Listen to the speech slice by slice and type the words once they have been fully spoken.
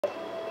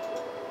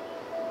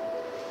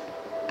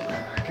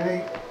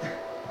Okay.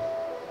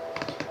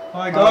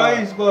 Hi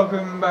guys,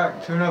 welcome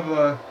back to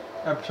another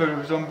episode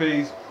of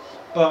Zombies,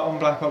 but on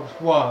Black Ops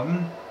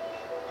 1.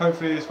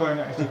 Hopefully this won't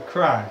actually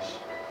crash.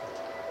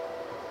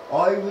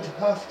 I would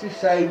have to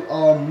say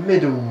our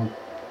middle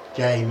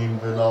game in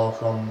the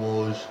last one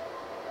was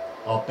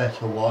our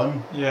better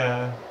one.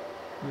 Yeah.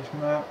 Which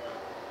map?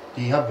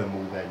 Do you have them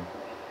all then?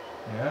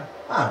 Yeah.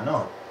 Ah,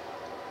 no.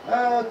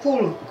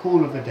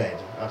 Call of the Dead.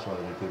 That's one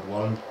of the good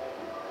ones.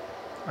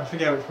 I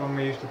forget which one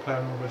we used to play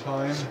on all the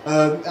time.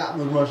 That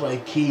was most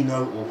like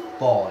Keynote or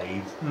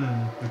 5.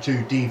 The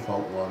two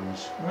default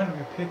ones. Why don't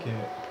we pick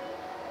it?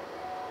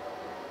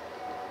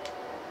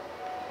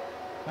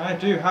 I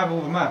do have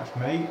all the maps,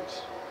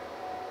 mate.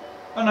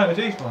 Oh no, it's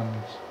these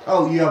ones.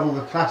 Oh, you have all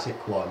the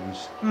classic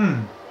ones.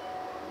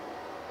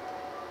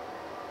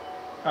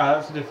 Ah,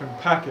 that's a different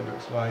pack it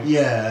looks like.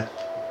 Yeah.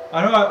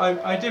 I know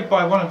I did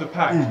buy one of the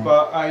packs,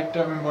 but I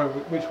don't remember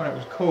which one it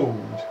was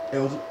called. It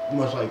was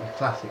almost like the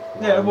classic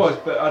ones. Yeah, it was,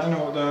 but I don't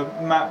know what the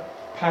map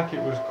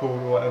packet was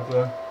called or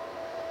whatever.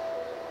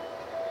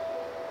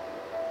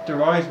 The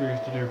Rise we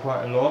used to do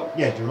quite a lot.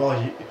 Yeah, the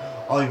Rise.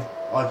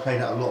 I played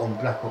that a lot on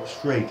Black Ops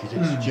 3 because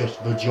it's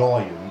just the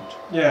giant.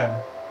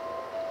 Yeah.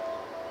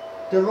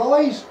 The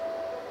Rise.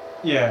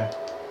 Yeah.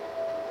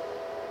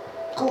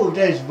 CoD of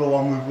Dead is the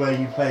one where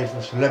you play as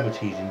for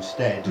celebrities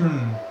instead.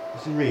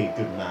 It's a really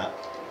good map.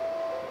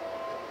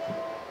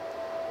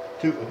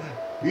 The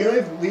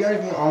only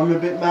thing I'm a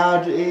bit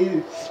mad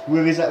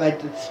with is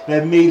that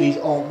their melees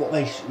aren't what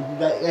they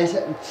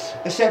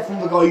except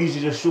from the guy who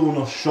uses a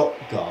sawn-off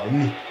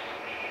shotgun.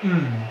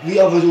 The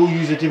others all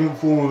use a different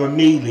form of a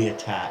melee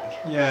attack.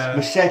 Yeah.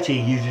 Machete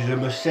uses a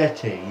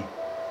machete.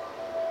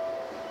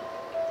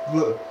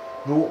 The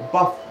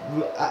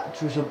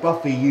actress of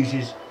Buffy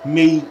uses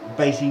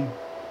basically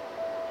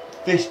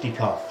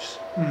fisticuffs,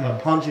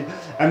 like punches,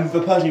 and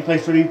the person who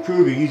plays Freddy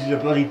Krueger uses a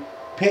bloody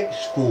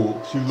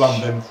pitchfork to run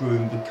them through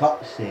the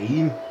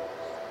cutscene.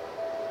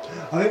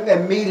 I think their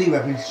melee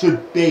weapons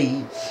should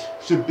be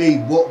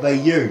what they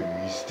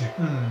used.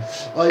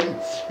 Like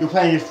you're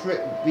playing as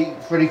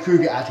Freddy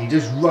Krueger actor, he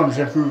just runs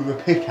them through with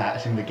a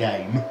pickaxe in the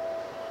game.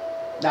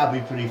 That'd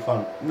be pretty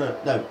fun.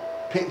 No,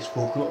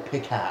 pitchfork, not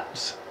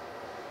pickaxe.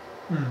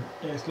 Yeah,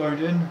 it's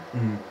loading.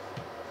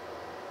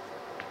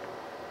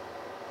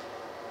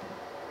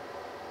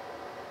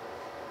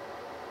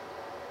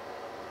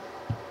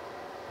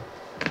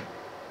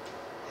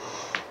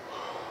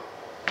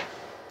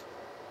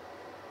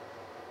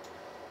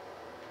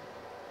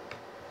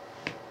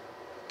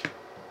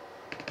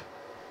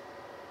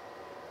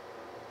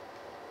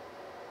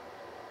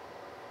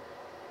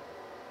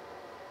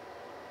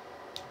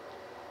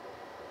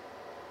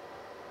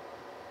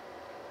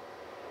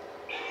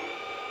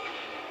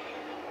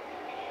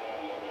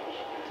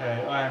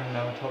 Okay, I am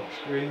now top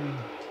screen.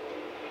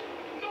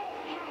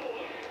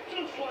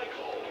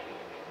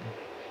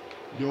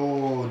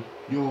 You're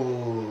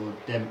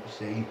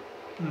Dempsey.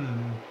 I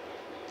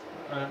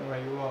don't know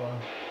where you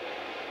are.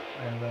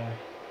 Over there.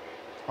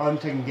 I'm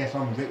taking a guess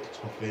I'm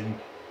Richtofen.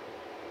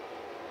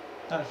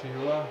 That's who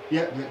you are.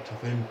 Yep,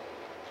 Richtofen.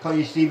 Can't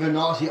you see the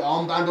Nazi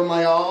armband on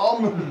my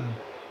arm?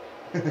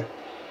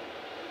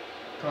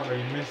 Can't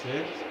really miss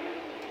it.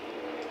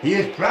 He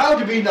is proud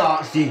to be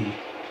Nazi.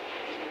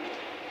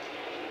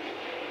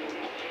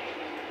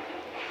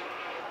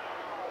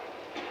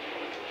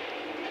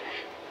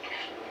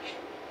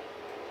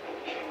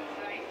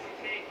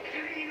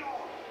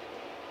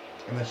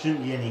 And there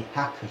shouldn't be any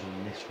hackers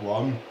on this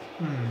one.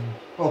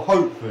 Well,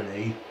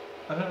 hopefully.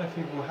 I don't know if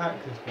people hack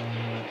this one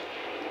yet.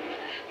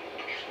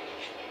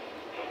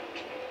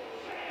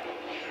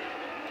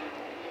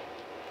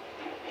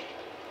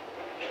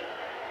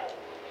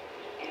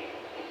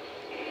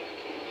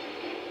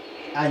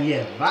 And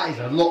yeah, that is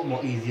a lot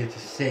more easier to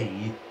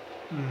see.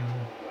 I'm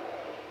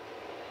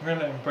going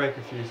to let him break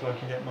a few so I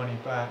can get money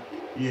back.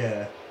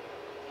 Yeah.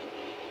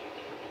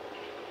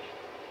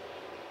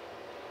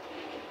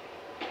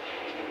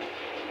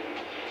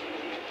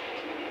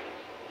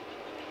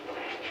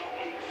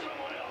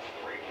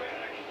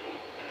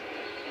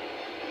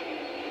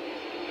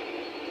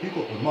 You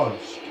got the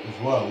most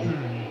as well,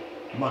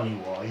 money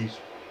wise.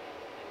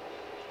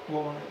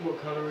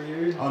 What colour are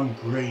you? I'm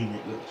green,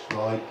 it looks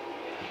like.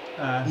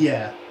 Where's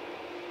Yeah.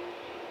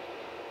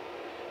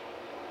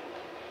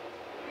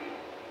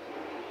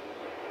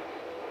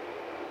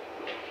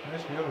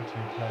 the other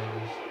two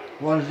players?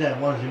 One's there,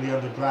 one's in the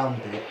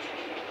underground bit.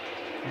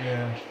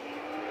 Yeah.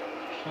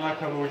 I like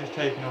how we're just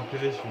taking our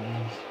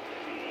positions.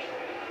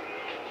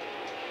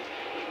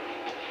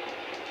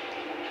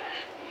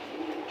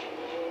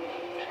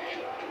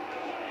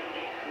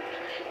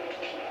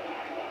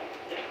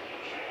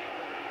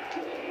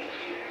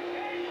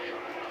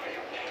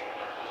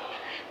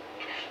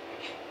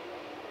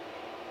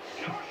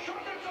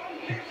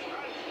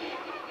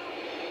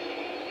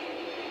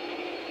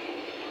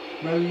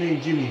 Remember me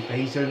and Jimmy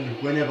he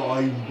said whenever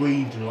I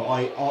breathed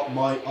I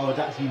would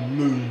actually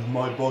move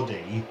my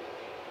body.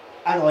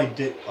 And I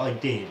did. I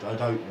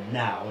don't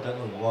now. I don't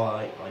know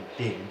why I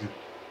did.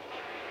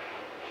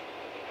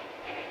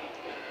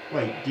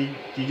 Wait,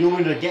 did your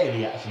window get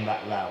any action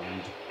that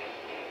round?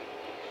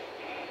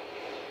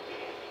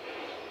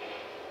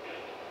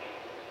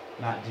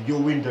 Matt, did your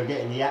window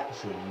get any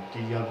action?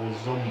 Did you have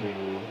a zombie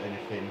or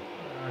anything?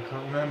 I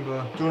can't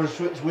remember. Do you want to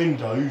switch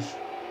windows?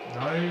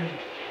 No.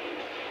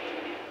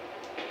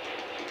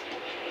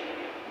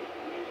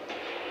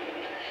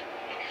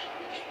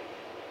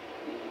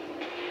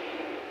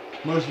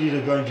 Most of these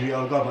are going to be,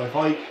 oh god, but if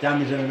I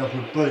damage them enough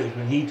with bullets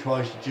when he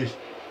tries to just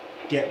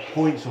get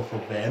points off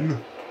of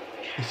them,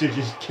 he should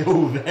just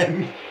kill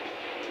them.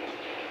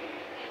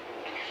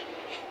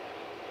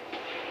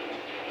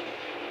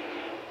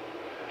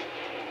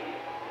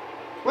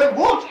 Wait,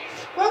 what?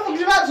 Where the fuck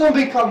did that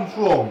zombie come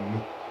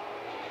from?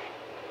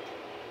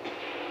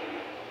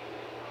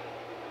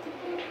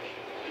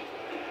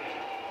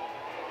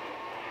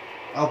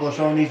 Oh gosh,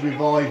 someone needs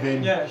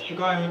reviving. Yeah, it's the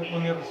guy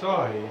on the other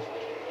side.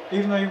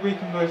 Even though you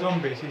weakened those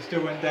zombies, he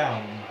still went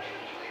down.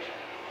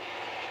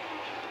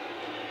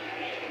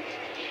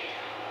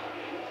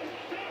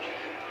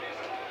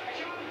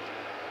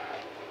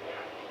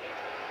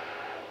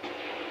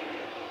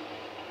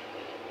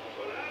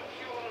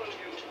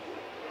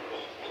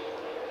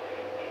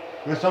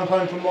 There's some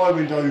coming from my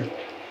window.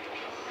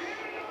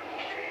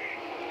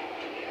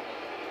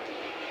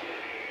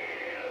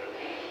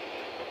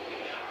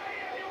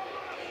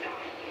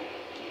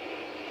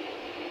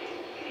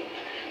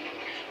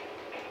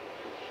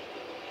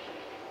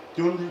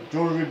 Do you want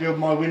to rebuild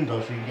my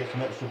window so you can get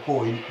some extra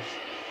points?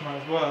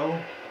 Might as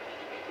well.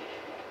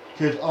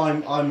 Because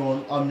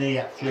I'm nearly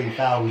at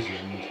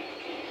 3,000.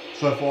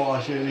 So I thought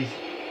I should at least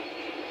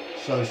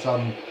show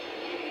some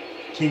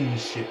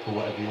kinship or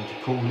whatever you want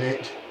to call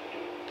it.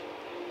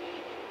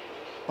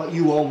 But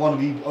you are one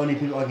of the only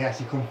people I can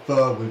actually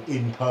confer with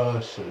in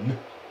person.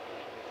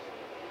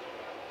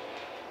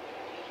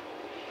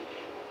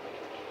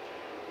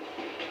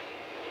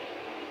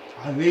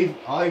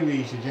 I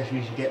really suggest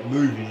we should get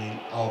moving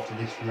after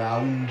this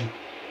round.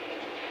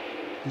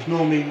 Because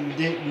normally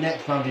the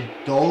next round is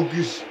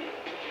dogs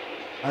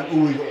and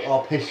all we got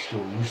are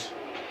pistols.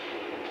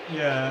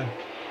 Yeah.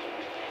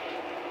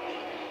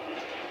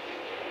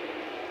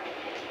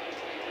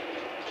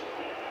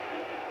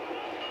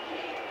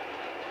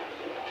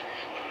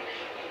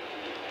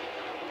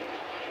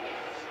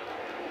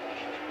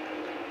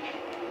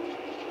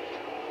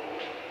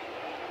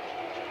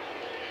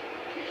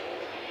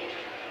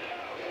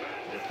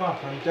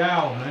 Fuck, I'm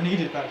down. I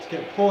needed that to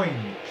get points.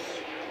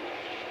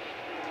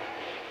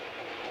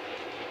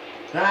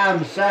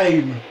 Damn,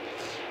 same.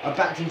 I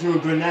backed into a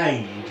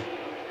grenade.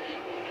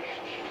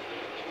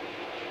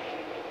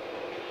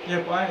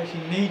 Yeah, but I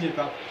actually needed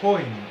that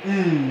point.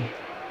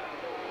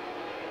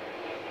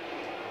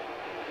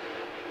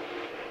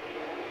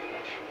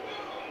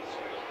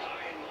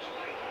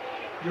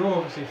 You're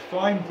obviously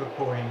fine for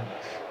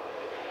points.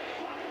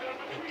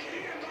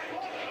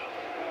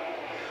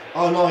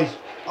 Oh, nice.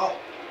 Oh.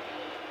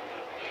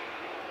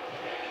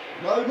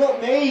 No,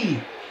 not me!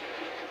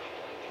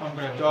 I'm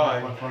gonna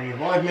die.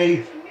 Revive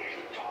me!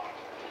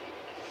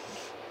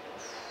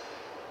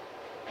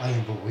 I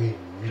am the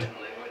wind.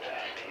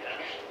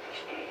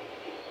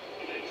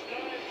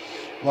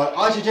 Right,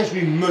 I suggest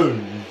we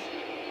move.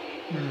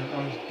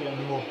 I'm just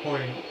getting more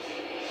points.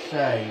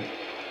 Say.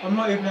 I'm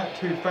not even at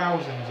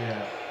 2,000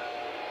 yet.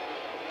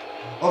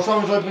 Oh,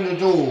 someone's opened the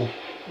door.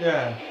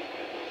 Yeah.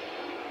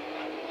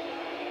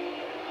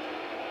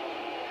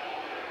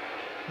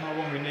 Not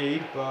one we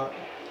need, but...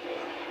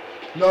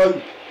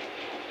 No.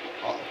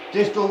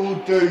 This door will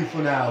do for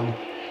now.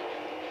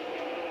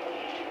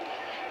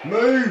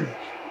 Move!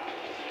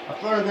 I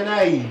throw a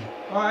grenade.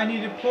 Oh, I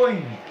needed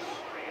points.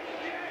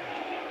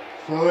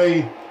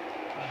 Sorry.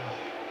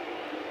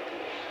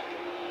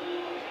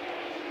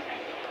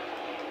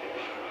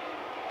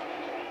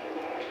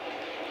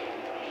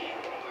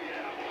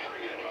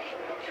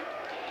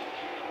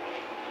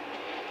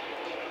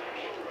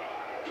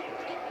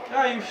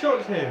 Ah, you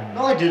shot him.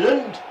 No, I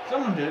didn't.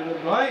 Someone did, it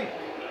looked like.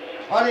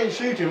 I didn't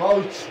shoot him.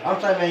 I'm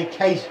saying in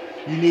case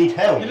you need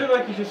help. It looked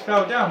like he just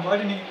fell down, but I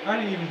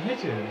didn't even hit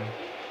him.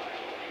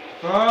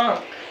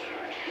 Fuck.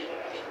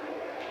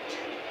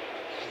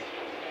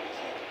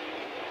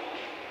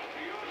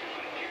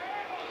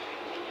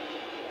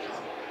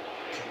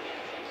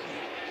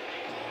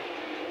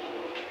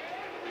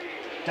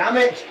 Damn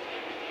it!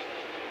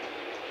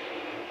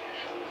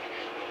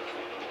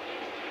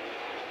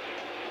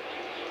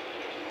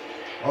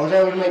 I was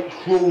able to make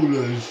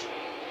crawlers.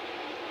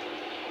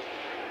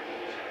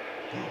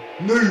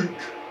 Nuke!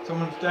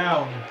 Someone's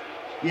down.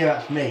 Yeah,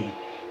 that's me.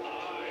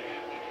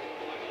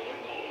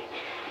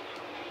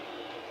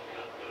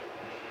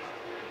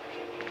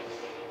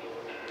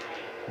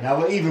 Now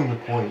we're even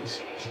with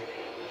points.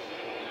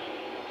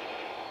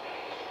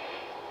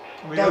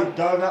 Don't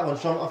that one.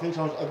 I think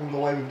someone's opened the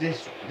way with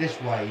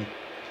this way.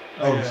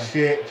 Oh yeah.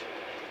 Shit!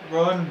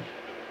 Run!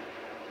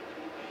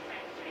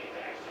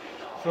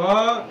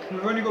 Fuck!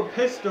 We've only got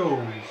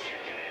pistols.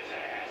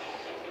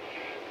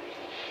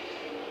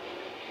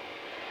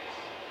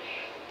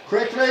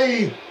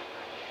 Quickly!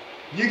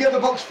 You get the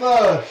box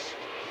first.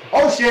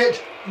 Oh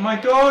shit! My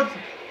God!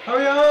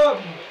 Hurry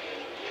up!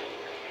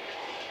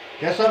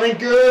 Get something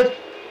good.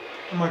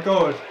 Oh my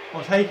god,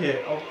 I'll take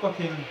it. I'll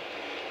fucking...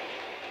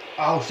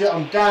 Oh shit,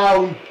 I'm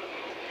down.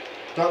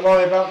 Don't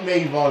worry about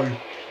me though.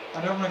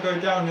 I don't want to go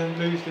down and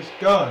lose this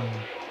gun.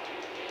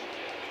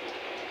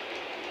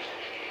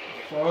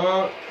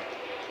 Fuck.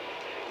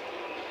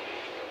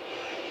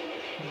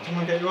 Did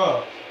someone get you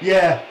up?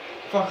 Yeah.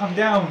 Fuck, I'm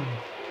down.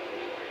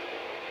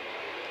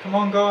 Come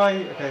on,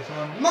 guy. Okay,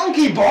 someone...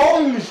 Monkey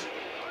bombs!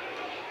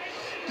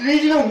 Do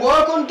these even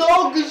work on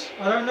dogs?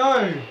 I don't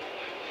know.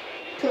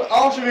 The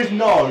answer is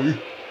no.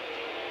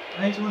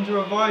 I need someone to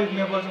revive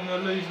me, otherwise I'm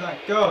going to lose that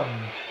gun.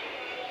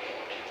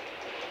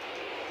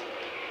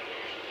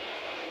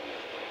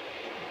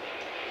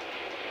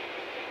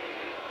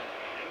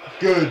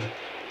 Good.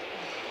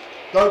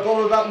 Don't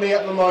bother about me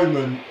at the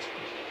moment.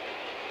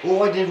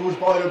 All I did was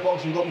buy the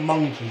box and got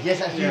monkeys. Yes,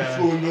 that's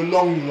useful in the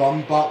long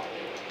run, but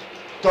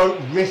don't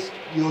risk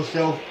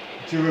yourself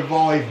to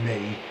revive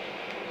me.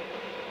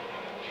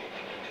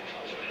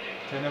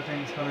 Okay,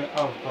 nothing's coming.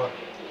 Oh, fuck.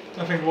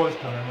 Nothing was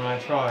coming when I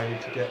tried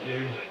to get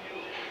you.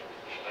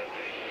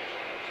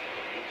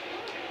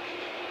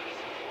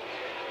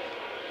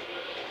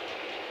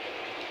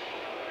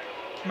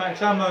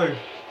 Max ammo.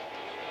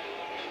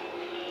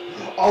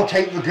 I'll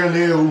take the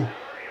Galil.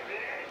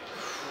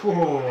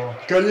 Whoa.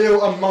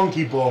 Galil and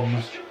monkey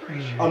bombs.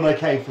 Mm. I'm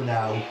okay for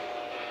now.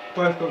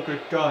 Both got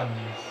good guns.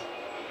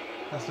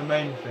 That's the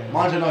main thing.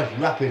 Mine's a nice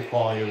rapid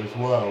fire as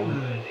well.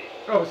 Mm.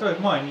 Oh, so is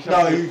mine. You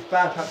No,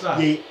 tap that.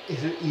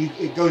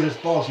 it goes as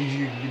fast as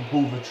you can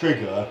pull the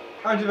trigger.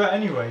 I do that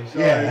anyway, so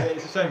Yeah.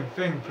 it's the same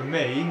thing for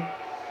me.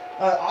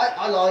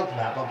 I like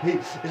that, but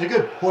it's a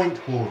good point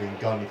hoarding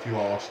gun if you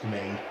ask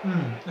me.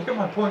 Look at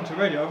my points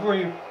already. I've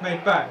already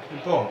made back the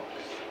box.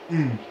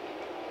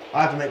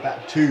 I have to make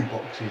back 2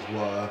 boxes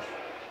worth.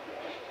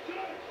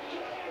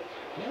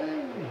 Where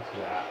is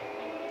that?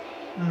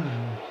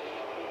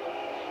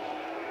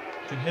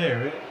 I can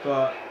hear it,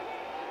 but...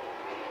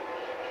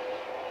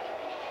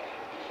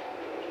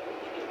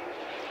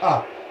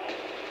 Ah.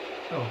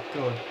 Oh,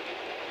 God.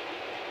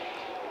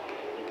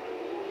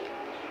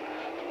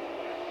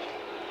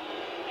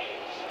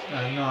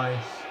 Oh,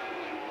 nice.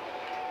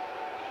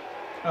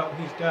 Oh,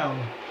 he's down.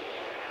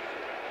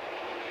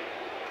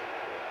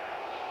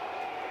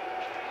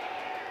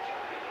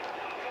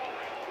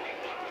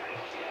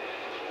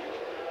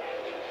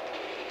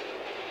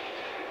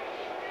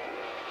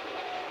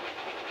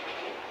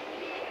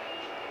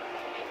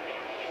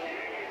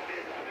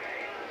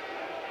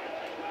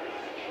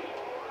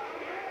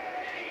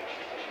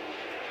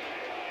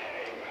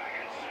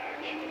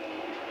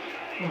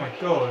 Oh my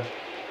god.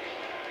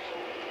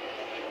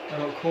 I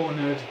got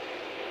cornered.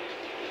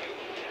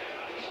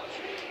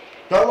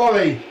 Don't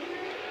worry.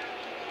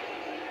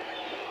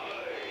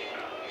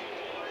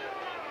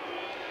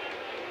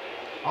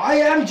 I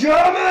am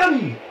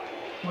German!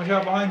 Watch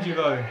out behind you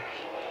though.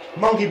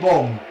 Monkey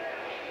bomb.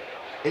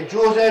 It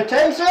draws their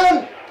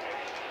attention.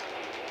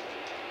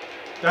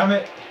 Damn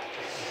it.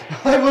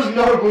 I was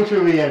noble to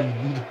the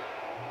end.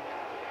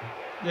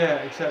 Yeah,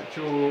 except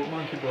your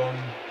monkey bomb.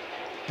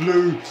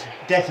 Blue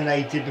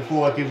detonated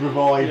before I could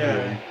revive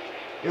you.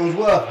 It was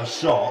worth a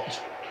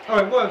shot. Oh,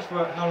 it works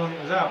for how long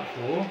it was out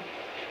for.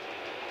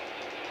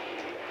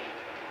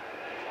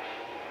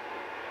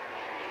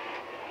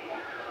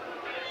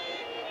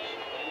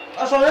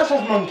 Someone else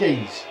has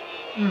monkeys.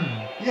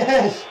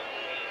 Yes.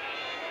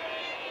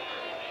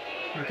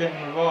 We're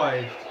getting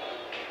revived.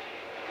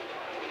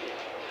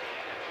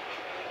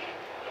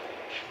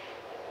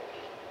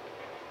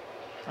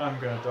 I'm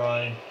gonna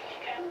die.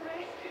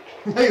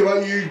 Hey,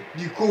 well, you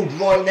called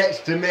right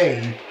next to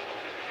me.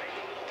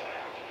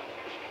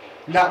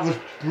 That was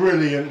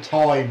brilliant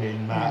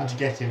timing, Matt, to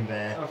get him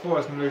there. I thought I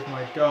was gonna lose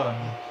my gun.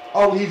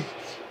 Oh, is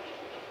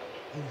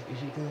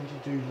he going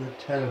to do the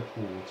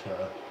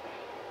teleporter?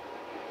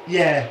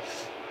 Yeah.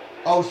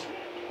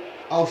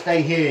 I'll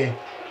stay here.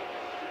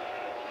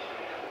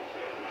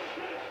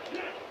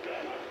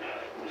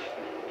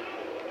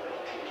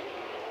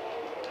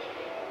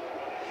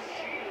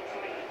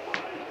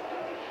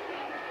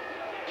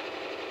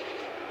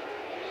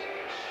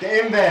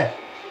 Get in there.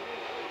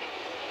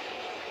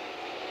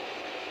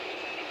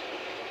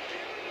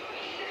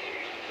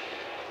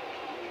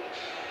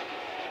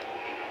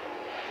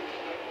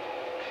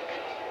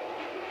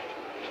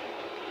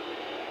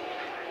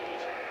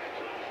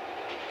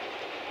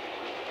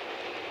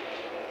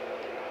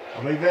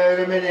 I'll be there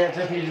in a minute, I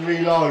just need to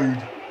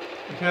reload.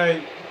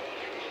 Okay.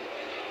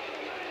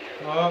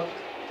 Fuck.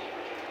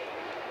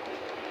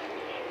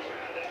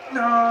 No!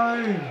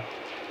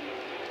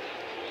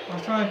 I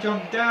was trying to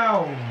jump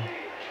down.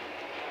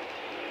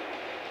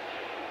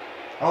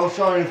 I was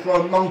trying to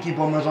throw a monkey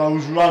bomb as I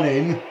was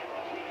running.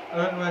 I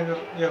don't know where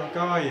the other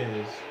guy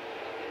is.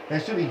 There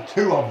should be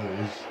 2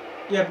 others.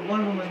 Yeah, but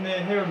one of them was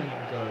near here a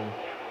minute ago.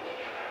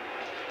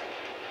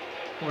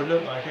 Or it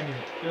looked like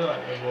anyway. It looked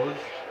like there was.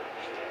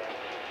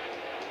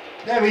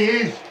 There he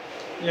is.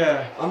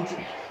 Yeah.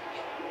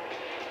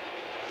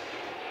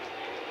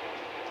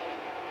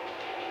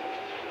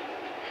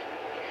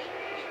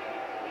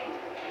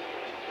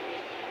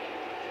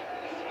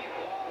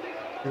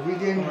 If we Oh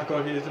didn't, my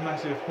god, there's a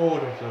massive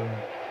horde of them.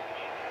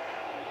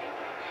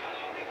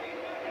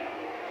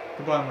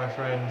 Goodbye, my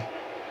friend.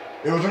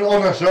 it was an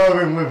honour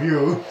serving with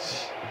you.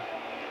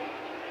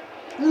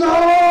 Oh my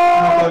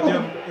god,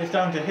 No! it's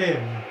down to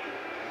him.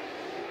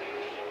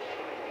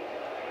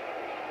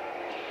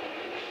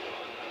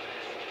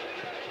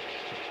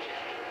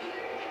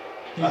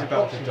 He's That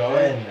about box to is die.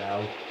 there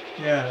now.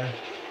 Yeah.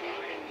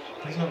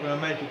 He's not going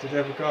to make it to the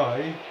other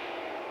guy.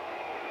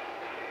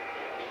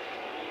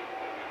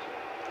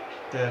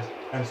 Dead.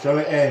 And so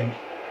it ends.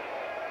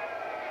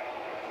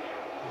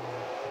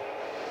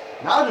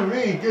 That was a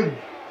really good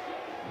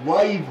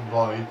wave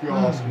vibe, if you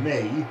ask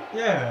me.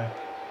 Yeah.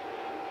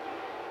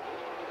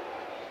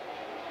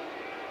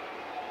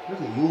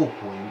 Look at your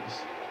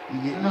points.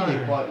 You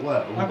did quite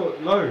well. I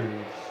got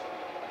loads.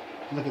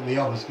 Look at the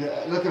others.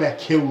 Look at their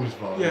kills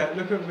vibe. Yeah,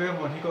 look at the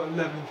other one. He got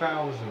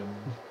 11,000.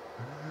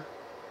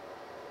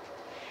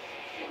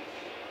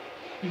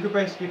 You could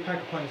basically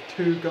pack a punch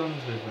 2 guns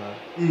with that.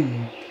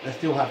 They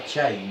still have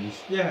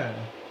chains. Yeah.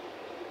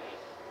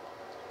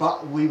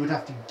 But we would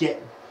have to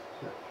get.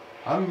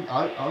 I'm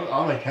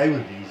okay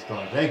with these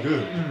guys. They're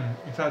good.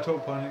 If that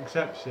top one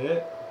accepts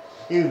it.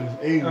 Even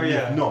Oh,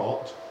 yeah. if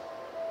not.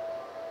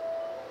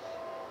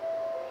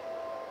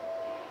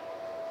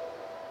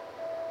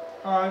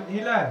 Alright,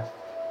 he left.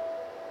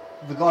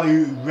 The guy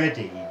who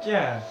readied.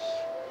 Yeah.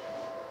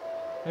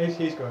 At least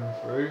he's going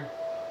through.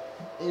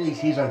 At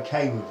least he's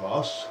okay with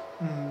us.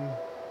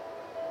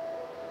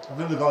 I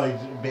think the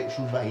guy's a bit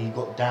sure that he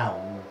got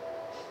down.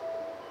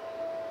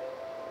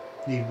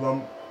 Need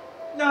one.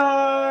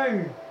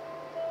 No!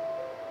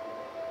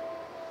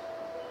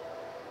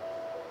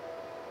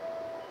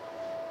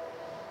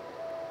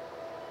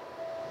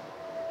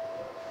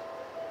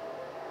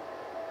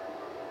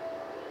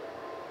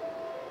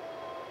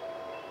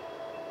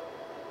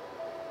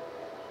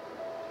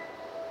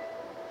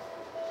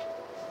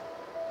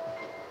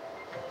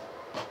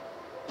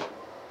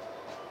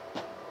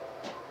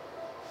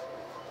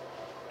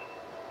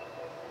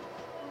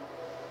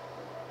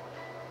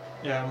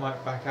 Yeah, I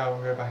might back out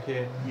and go back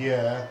in.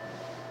 Yeah.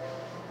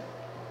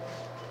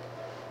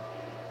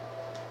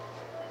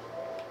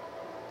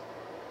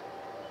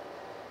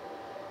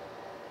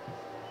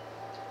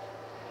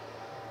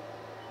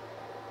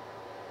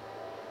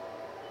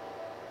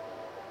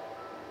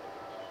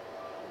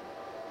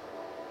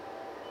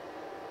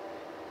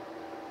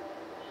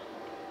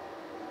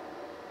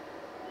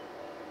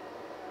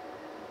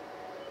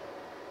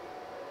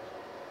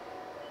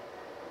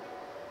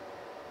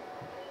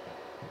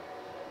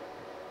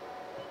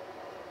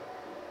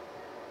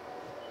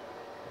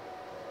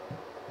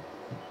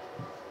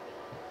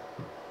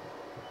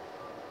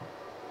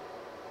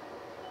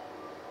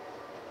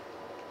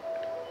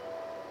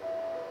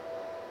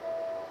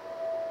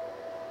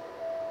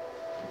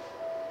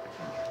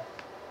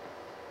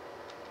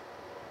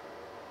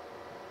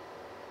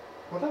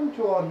 What happened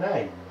to our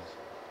names?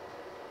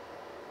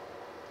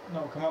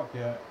 Not come up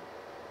yet.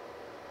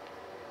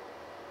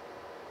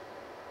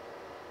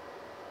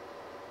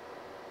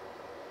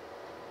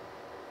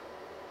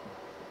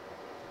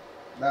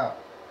 No.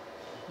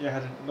 Yeah, I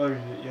hadn't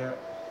loaded it yet.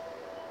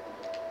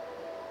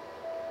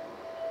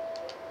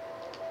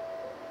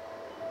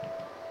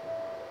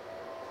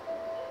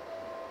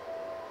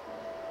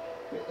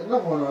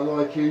 Another one I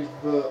like is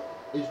the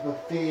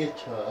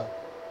theatre.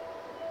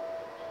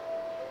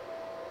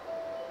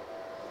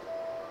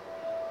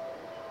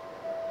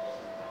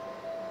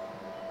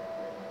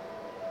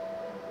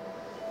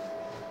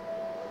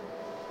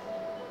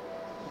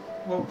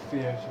 What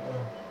theatre?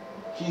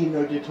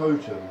 Kino de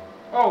Totem.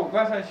 Oh,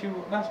 that's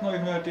not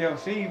even a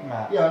DLC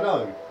map. Yeah, I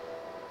know.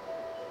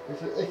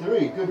 It's a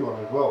really good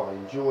one as well. I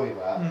enjoy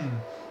that.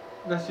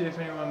 Let's see if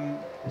anyone.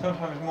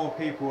 Sometimes more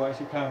people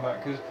actually playing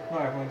back because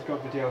not everyone's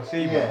got the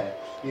DLC map.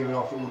 Yeah, even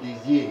after all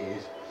these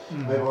years,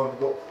 they've only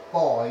got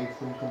 5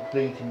 from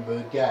completing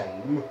the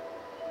game.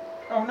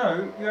 Oh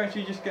no, you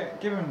actually just get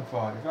given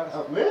 5. That's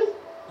Really?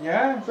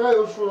 yeah. So it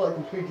was for like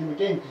completing the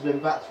game because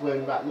then that's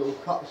when that little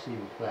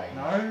cutscene plays.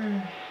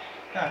 No.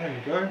 Ah, there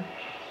you go.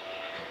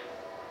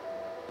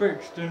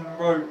 Brixton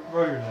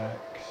Rolex.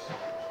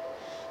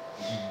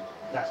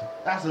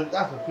 That's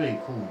a pretty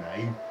cool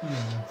name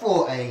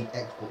for a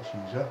Xbox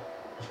user.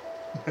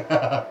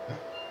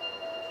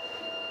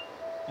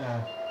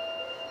 Yeah.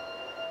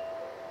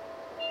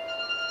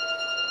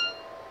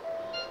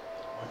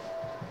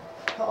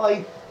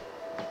 Hi.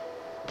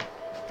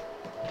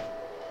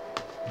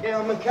 Yeah,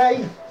 I'm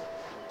okay.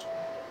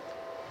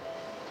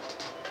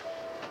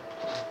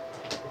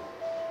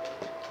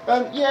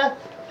 Yeah.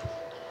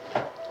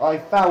 I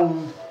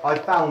found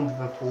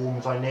the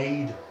forms I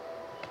need.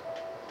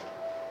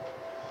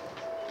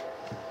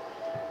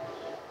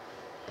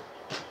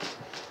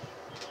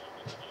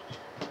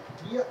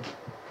 Yep.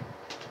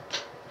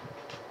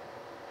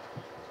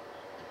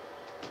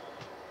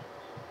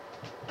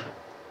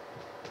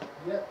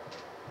 Yep.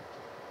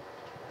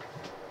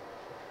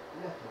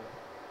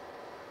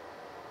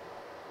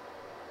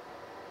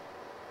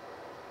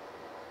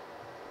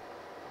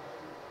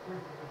 Proof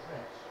of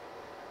address.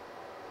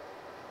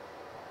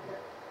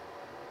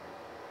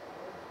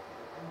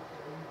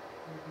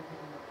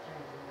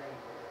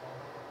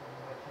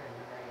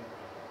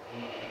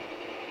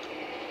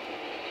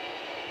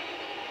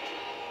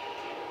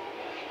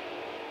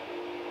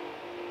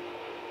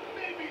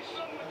 Maybe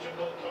someone should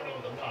go turn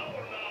on the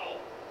power now.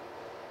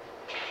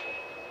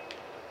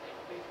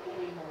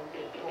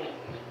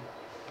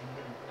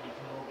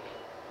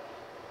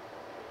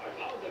 I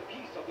found a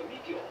piece of the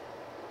meteor.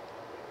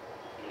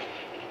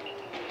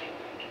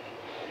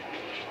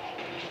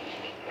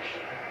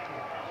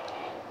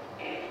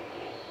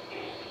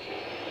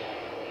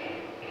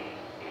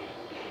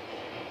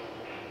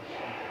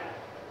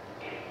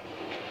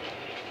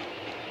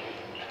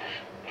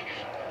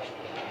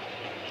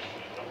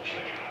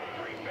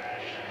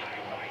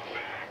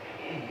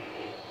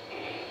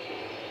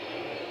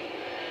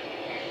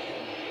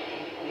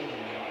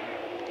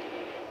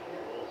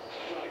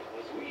 Strike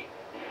was weak.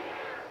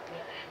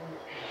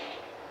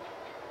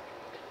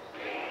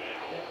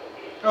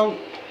 Oh!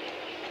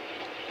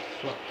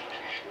 Fuck.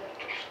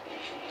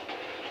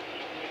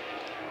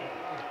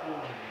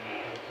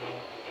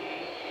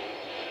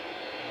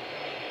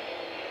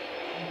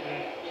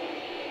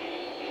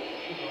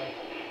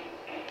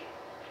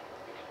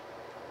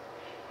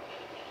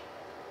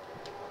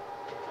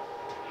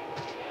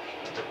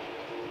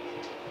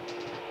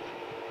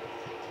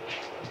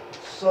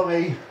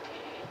 Sorry,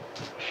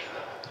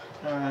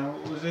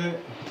 What was it?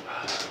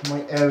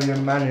 my area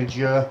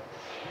manager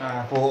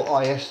Ah,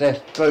 for ISS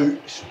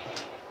Boots.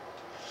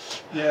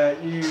 yeah,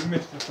 you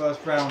missed the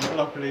first round, but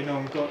luckily no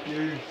one got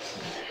you.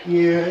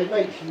 Yeah, it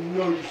makes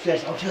no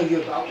sense. I'll tell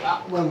you about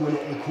that when we're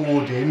not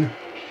recording.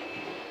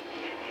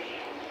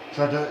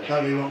 So I don't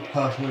really want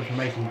personal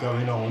information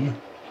going on.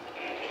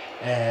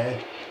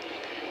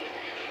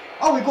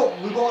 Oh, we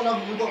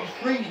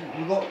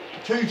got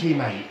two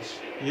teammates.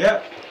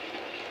 Yep.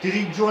 Did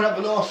he join up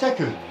the last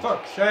second?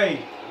 Fuck's sake.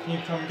 Can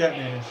you come and get me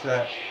in a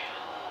sec?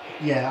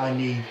 Yeah, I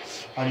need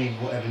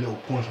whatever little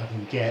points I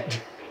can get.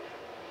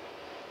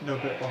 A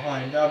little bit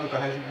behind. The other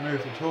guy hasn't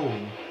moved at all.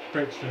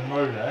 Brixton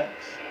Rolex.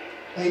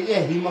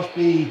 Yeah, he must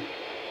be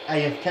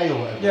AFK or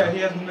whatever. Yeah, he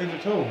hasn't moved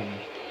at all.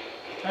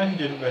 And he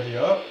didn't ready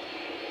up.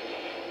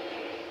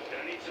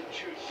 I need some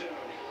juice soon.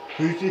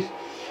 Who's this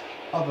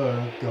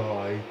other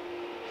guy?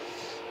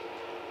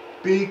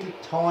 Big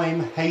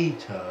time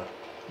hater.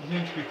 He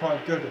seems to be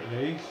quite good at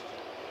least.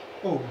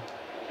 Oh,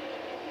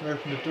 you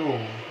opened the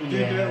door. Did you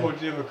do Yeah. it or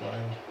did the other guy?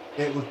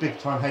 It was big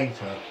time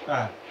hater.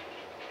 Ah.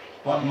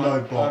 But I'm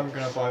no box. I'm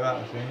going to buy that,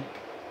 I think.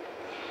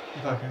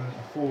 If I can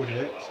afford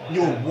it. I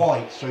You're can.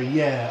 white, so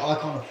yeah, I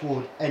can't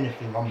afford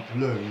anything. I'm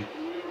blue.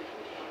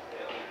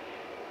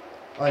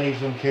 I need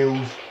some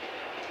kills.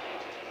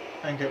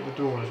 And get the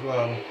door as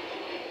well.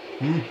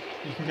 Hmm?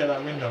 You can get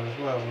that window as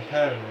well,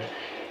 repair it.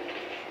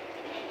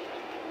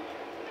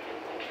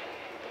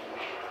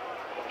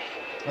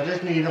 I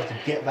just need enough to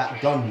get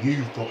that gun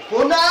you've got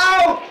for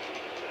now!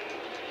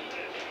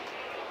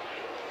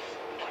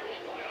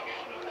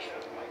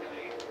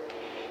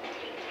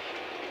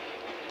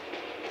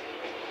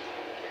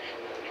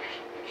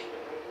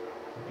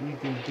 You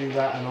can do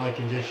that and I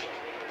can just...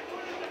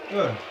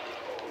 Good.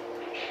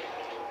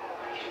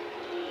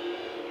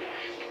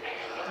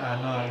 Ah,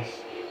 nice.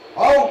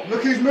 Oh,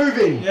 look who's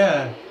moving!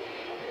 Yeah,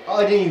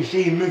 I didn't even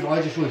see him move,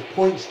 I just saw his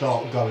points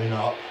start going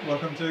up.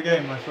 welcome to the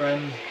game, my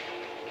friend.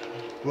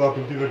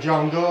 Welcome to the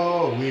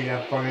jungle, we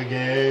have fun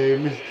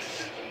games.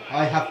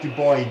 I have to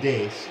buy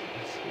this.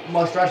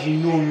 My strategy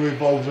normally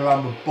revolves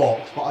around the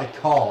box, but I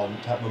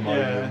can't at the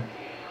moment.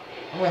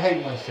 I'm gonna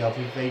hate myself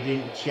if they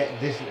didn't check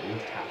this little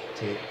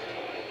tactic.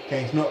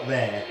 Okay, it's not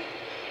there.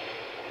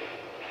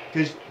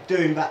 Because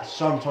doing that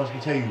sometimes can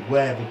tell you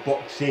where the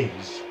box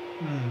is.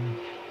 Hmm.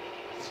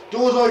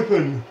 Doors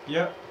open!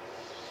 Yep.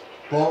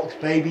 Box,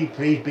 baby,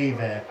 please be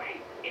there.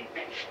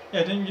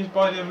 Yeah, didn't you just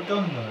buy the other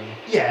gun though?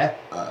 Yeah,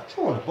 it's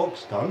not a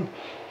box gun.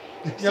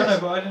 Yeah, I know,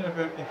 but I don't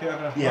know if you have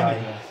enough Yeah,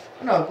 money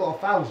left. No, I've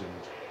got 1,000.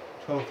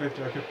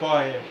 12.50, I could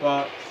buy it,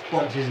 but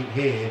Box isn't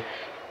here.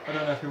 I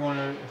don't know if we want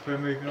to, if we're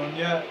moving on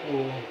yet,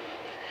 or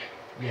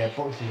Yeah,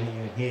 box isn't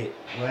even here.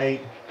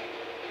 Wait.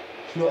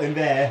 It's not in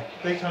there.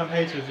 Big Time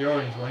Hater's the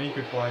orange one. He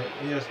could buy it.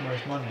 He has the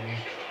most money.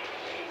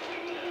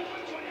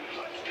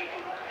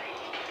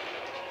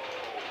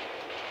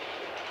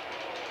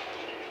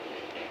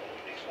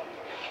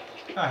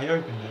 Ah, he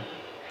opened it.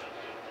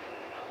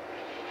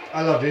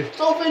 I love this.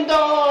 Dolphin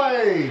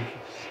dive!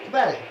 Too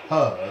bad it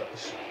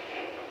hurts.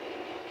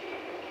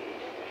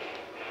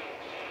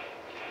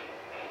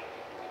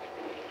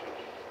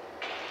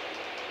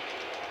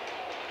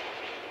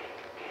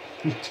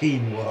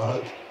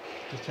 Teamwork.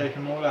 Just take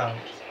them all out.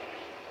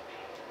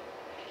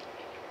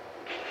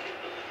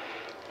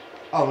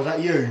 Oh, was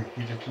that you?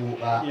 You just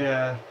walked that.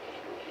 Yeah.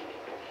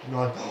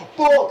 Nice.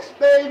 Box,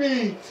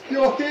 baby!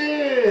 You're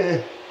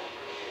here!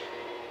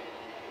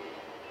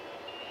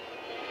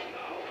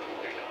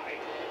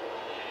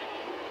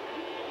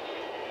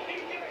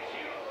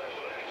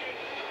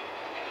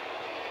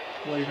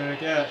 What are you gonna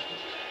get?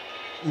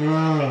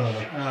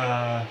 Ugh.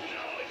 Ah,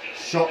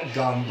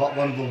 shotgun, but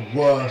one of the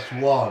worst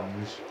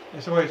ones.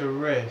 It's always a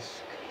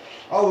risk.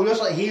 Oh, it looks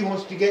like he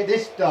wants to get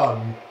this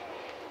done.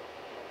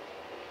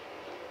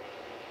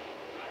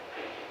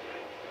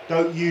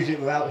 Don't use it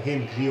without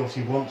him because he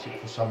obviously wants it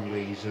for some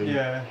reason.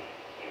 Yeah.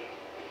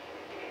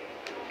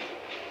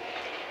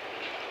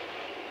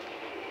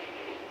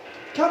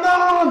 Come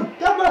on!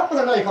 Come on!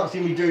 I know you can't see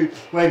me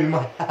waving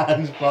my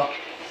hands, but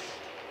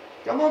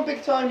come on,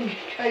 big time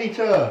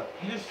hater.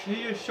 He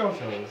just shot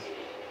us.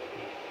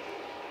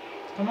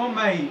 Come on,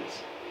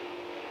 mate.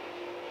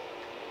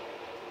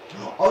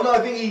 Oh no,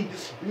 I think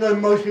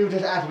most people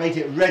just activate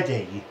it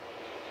ready.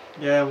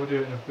 Yeah, we'll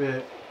do it in a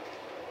bit.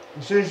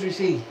 As soon as we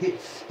see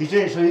he's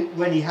doing it so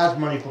when he has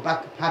money for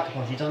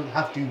pack-a-punch, he doesn't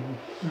have to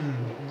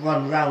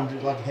run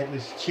round like a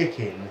headless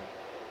chicken.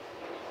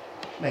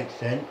 Makes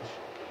sense.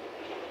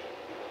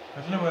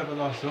 I don't know where the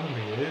last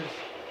zombie is.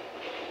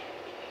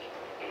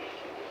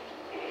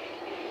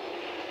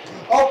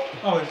 Oh!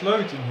 Oh, there's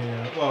loads in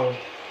here. Well.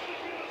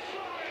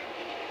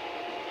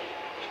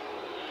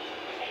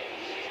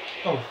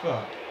 Oh,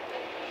 fuck.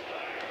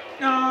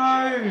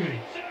 No!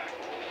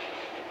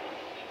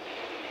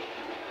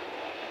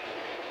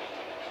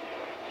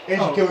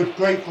 It's good,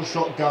 great for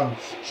shotguns,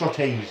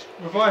 shotties.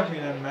 Revive me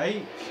then,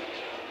 mate.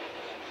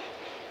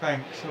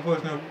 Thanks. I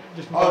thought it was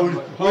just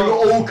We were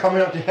all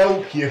coming up to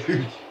help you.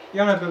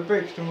 Yeah, no, but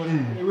Brixton was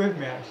with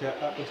me actually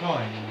at the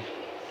time.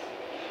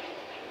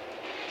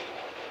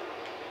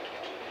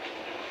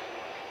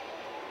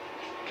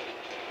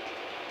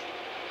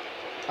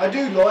 I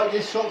do like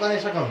this shotgun,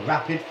 it's like a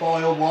rapid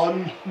fire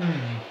one.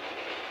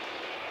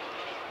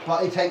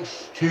 But it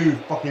takes too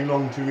fucking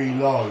long to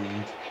reload.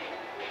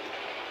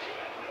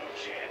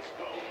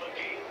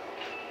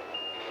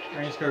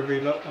 I need to go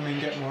reload,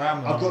 get more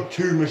ammo. I've got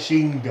 2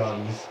 machine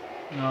guns.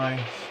 Nice.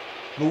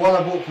 The one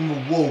I bought from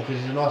the wall because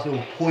it's a nice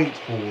little point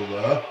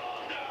holder.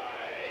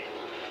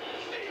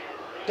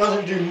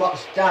 Doesn't do much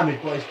damage,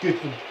 but it's good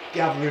for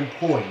gathering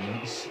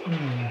points.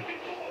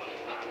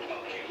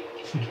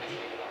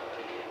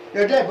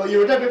 You're dead, but you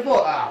were dead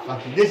before. Ah,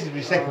 fuck it. This is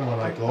the second one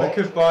I got. I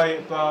could buy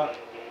it, but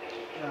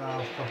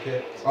fuck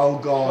it. Oh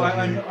god.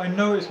 I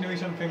know it's gonna be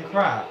something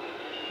crap.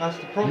 That's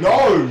the problem.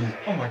 No!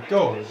 Oh my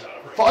god.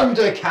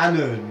 Thunder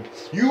cannon!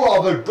 You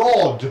are the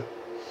god!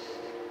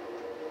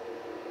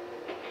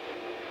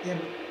 Yeah,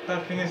 but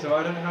bad thing is though,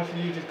 I don't know how to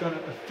use this gun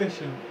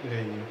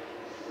efficiently.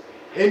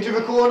 Into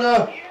the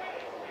corner!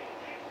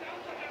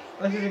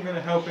 This isn't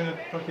gonna help in a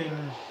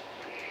fucking...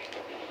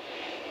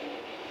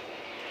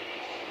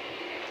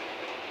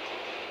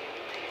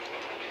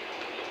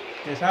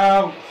 Get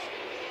out!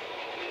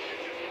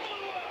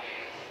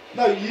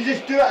 No, you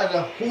just do it and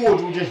the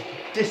horde will just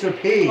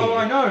disappear. Oh,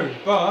 I know,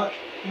 but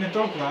in a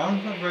dog round,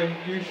 it's not very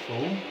useful.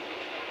 And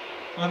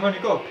I've only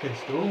got a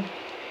pistol.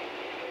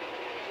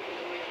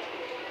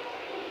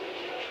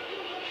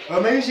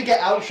 Well, maybe we should get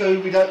out so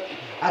we don't,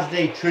 as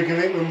they trigger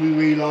it when we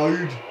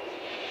reload.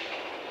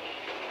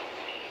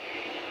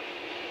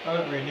 I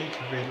don't really need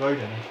to reload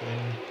anything.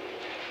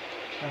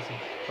 That's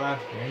a bad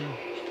thing.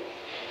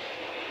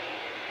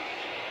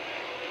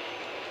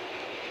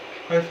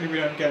 Hopefully we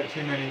don't get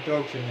too many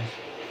dogs in this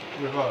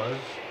with us.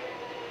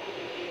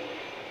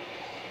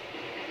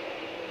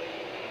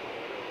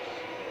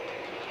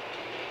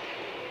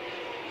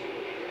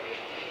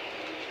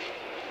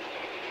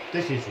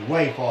 This is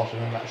way faster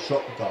than that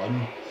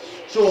shotgun.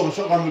 Sure, the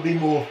shotgun would be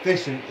more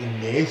efficient in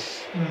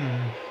this.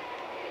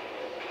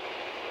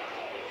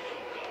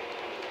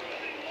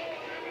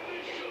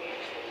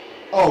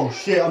 Oh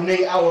shit, I'm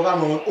nearly out of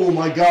ammo on all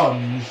my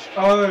guns.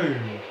 Oh!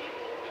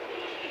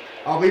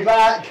 I'll be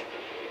back.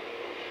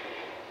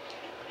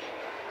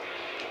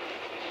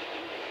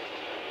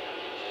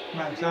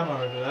 Max ammo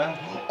over there.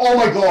 Oh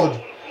my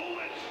god.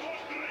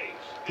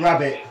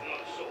 Grab it.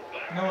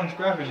 No one's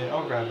grabbing it,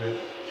 I'll grab it.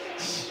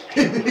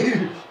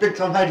 Big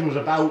Time Hedge was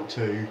about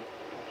to.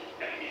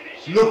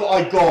 Look what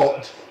I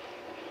got.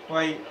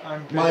 Wait,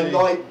 I'm busy. My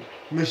light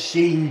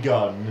machine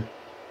gun.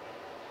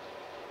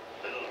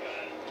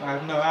 I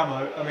have no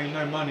ammo,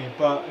 no money,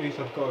 but at least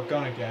I've got a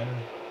gun again.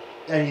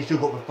 And you still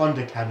got the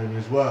thunder cannon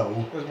as well.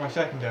 That was my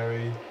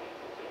secondary.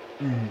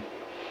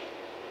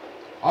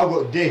 I've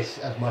got this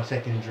as my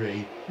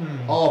secondary.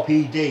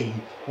 RPD,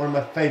 one of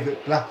my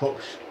favourite Black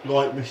Ops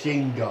light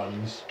machine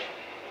guns.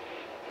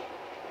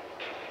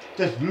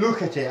 Just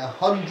look at it,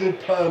 100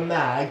 per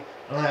mag,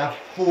 and I have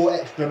 4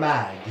 extra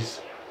mags.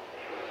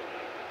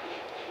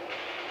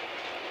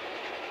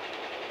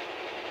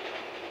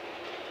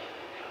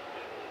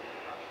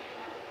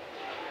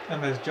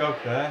 And there's Jug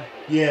there.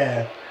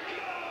 Yeah.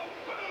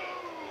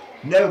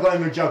 Never go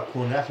in the jug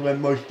corner, that's where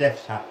most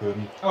deaths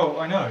happen. Oh,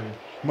 I know.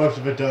 Most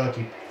of the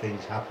dirty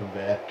things happen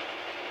there.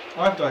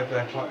 I've died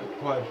there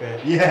quite a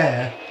bit.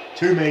 Yeah,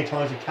 too many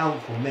times to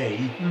count for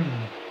me.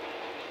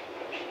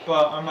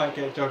 But I might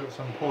get a Jug at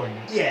some point.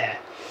 Yeah,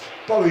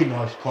 very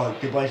nice, quite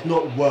good, but it's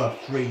not worth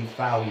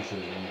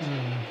 3,000.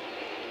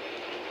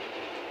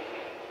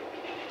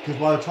 Because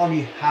by the time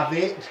you have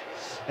it,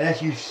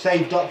 unless you've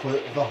saved up for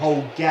the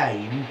whole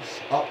game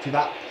up to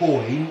that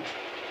point,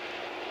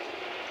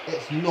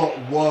 it's not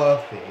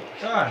worth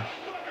it. Ah.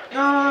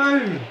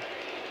 No!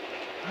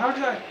 How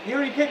did I... He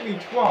only hit me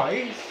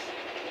twice.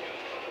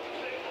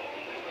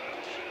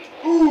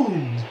 Ooh!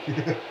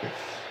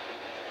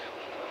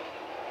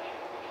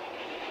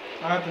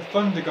 I have the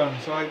thunder gun,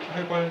 so I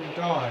hope I don't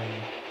die.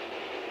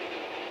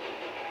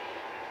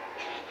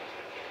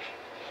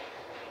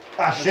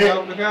 That's Look it!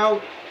 out, look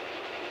out!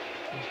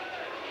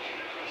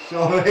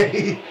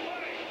 Sorry!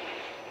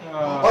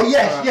 Oh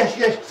yes, yes,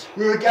 yes!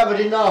 We were gathered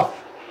enough!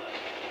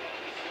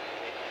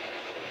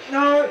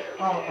 No!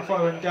 Oh, I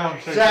thought I went down.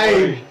 So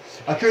Same! sorry.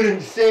 I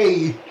couldn't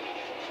see!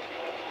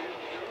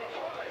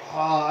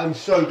 Oh, I'm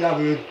so glad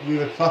we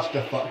were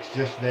clusterfucks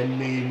just then,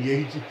 me and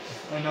you.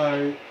 I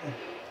know.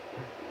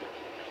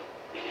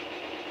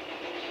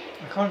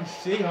 I can't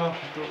see half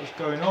of what's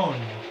going on.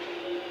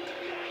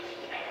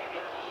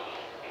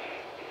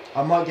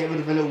 I might get rid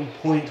of a little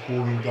point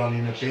holding gun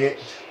in a bit.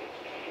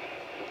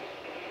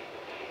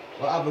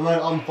 But at the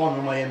moment I'm fine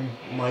with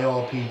my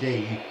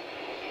RPD.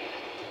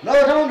 No,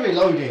 I don't want to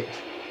reload it.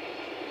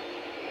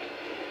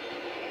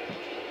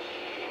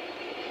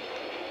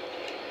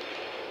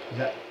 Is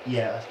that,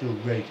 yeah, that's still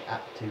ready to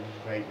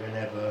activate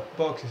whenever.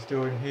 Box is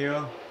still in here.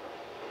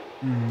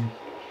 Hmm.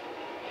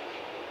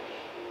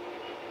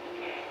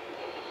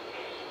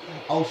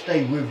 I'll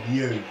stay with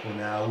you for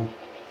now.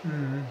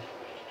 Hmm.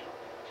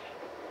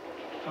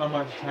 I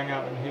might just hang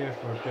out in here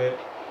for a bit.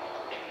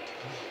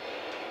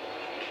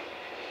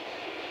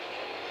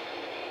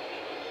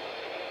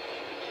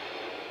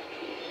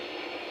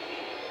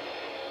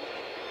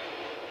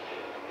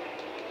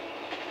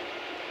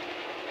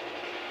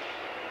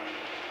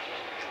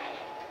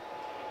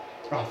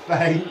 Oh,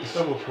 thanks.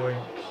 Double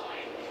points.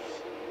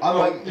 I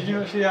might. Did you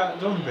not see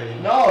that zombie?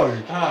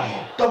 No!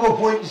 Ah. Double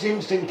points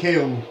instant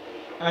kill.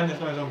 And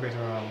there's no zombies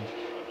around.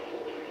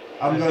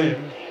 I'm There's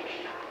going. him.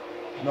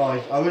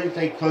 Nice. I wouldn't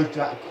stay close to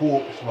that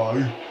corpse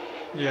though.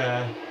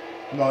 Yeah.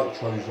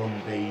 Nitro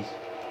zombies.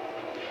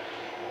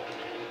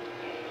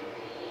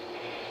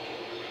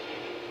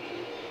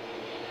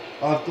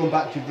 I've gone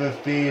back to the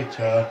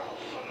theatre.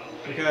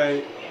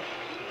 Okay.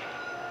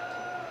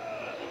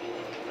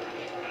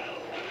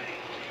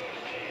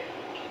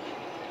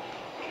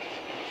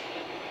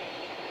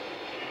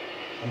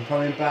 I'm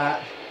coming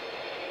back.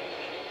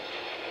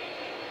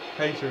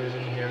 Hater is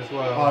in here as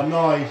well. Oh,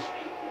 nice.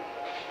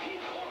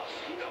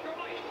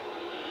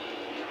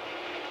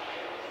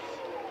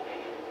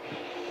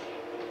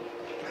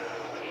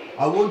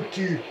 I want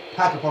to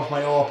pack across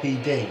my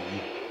RPD.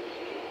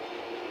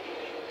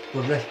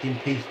 The Rest in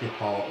Peace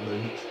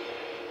department.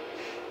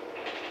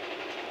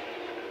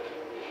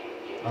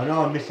 I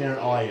know I'm missing an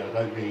eye, I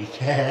don't really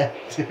care.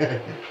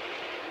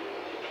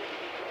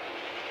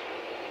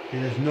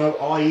 There's no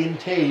eye in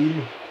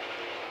team.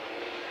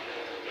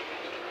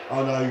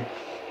 Oh no.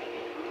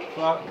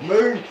 Fuck.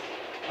 Move!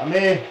 I'm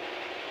here.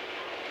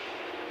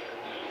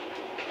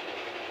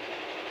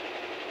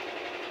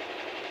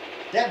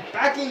 Get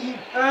back at you!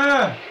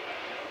 Ah!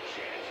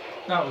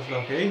 That was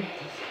lucky.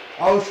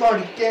 I was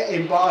trying to get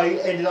him, but I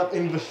ended up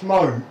in the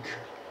smoke.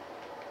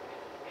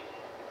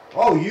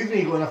 Oh, you've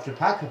only got enough to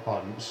pack a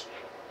punch.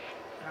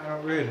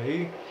 Not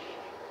really.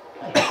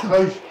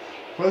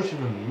 Closer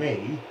than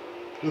me.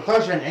 You're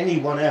closer than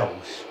anyone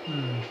else.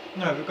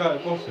 No, the guy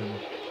at the bottom.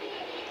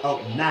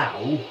 Oh,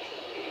 now?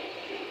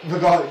 The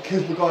guy at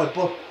the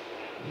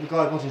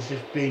bottom's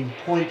just been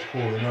point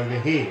calling over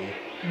here.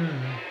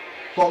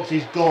 Box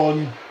is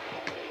gone.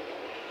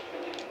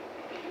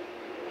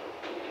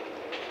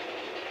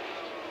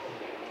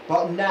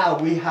 But now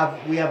we have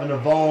an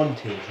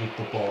advantage with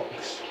the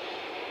box.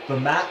 The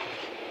map.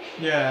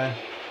 Yeah.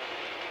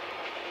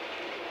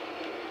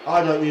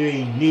 I don't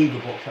really need the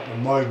box at the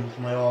moment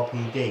for my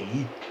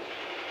RPD.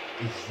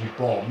 It's the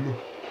bomb.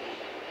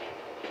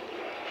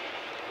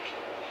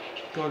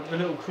 God, the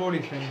little crawly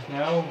things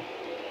now.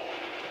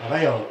 Oh,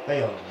 they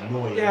are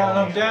annoying. Yeah, and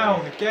I'm aren't they?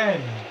 down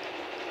again.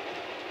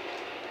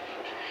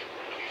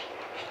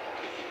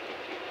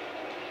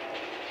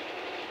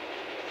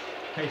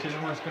 Hater's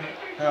almost gonna...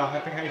 Oh, I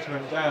think Hater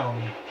went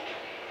down.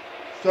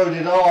 So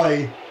did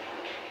I.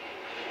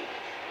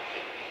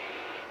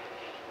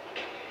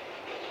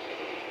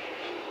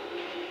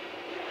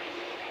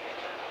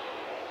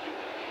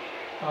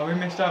 Oh, we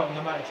missed out on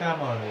the max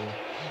ammo.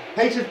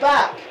 Hater's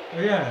back!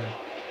 Oh yeah.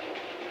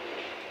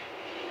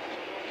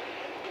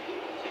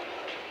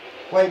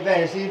 Wait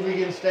there, see if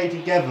we can stay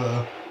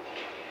together.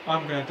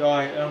 I'm gonna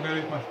die and I'm gonna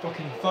lose my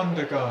fucking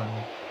thunder gun.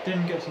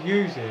 Didn't get to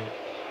use it.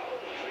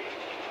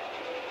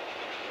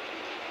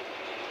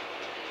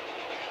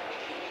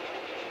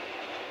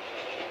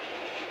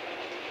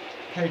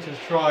 Hater's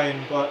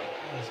trying, but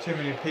there's too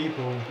many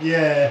people.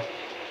 Yeah.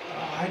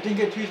 Oh, I didn't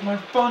get to use my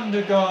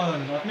thunder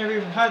gun. I've never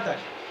even had that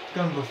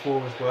gun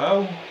before as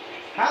well.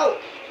 How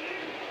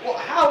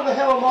the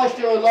hell am I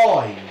still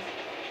alive?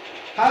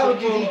 How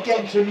did he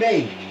get to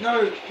me?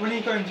 No, when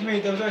he came to me,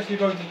 there was actually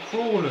loads of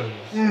crawlers.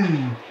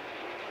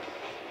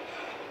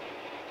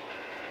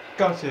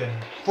 Got him.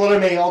 Follow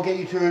me, I'll get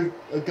you to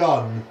a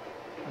gun.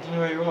 I don't know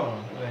where you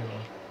are. There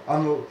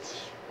you are.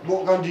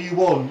 What gun do you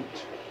want?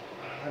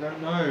 I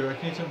don't know.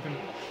 I need something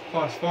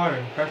Fast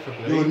firing,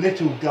 preferably. Your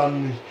little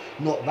gun's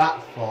not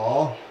that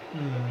far.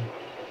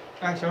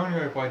 Actually, I only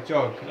go by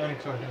jug, only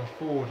because I can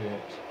afford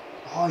it.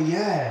 Oh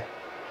yeah,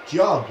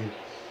 jug.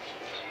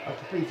 I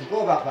completely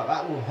forgot about that.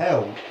 That will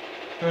help.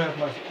 Don't have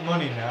much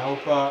money now,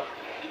 but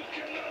You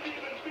cannot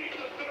even beat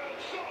the damn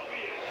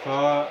Soviets!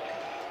 fuck.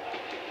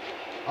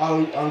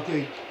 Oh, I'm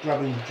going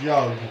grabbing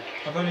jug,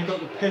 I've only got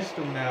the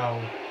pistol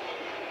now.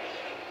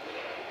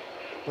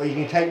 but you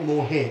can take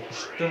more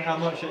hits. Don't know how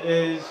much it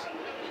is.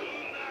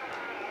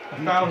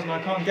 1,000,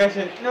 I can't get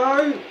it.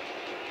 No!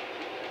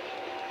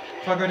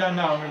 If I go down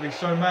now, I'm going to be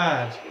so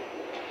mad.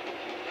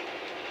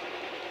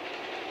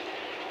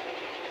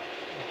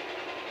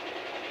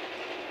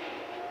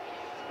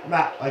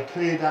 Matt, I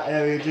cleared that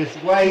area.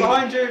 Just wait.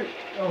 Behind you!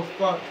 Oh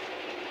fuck.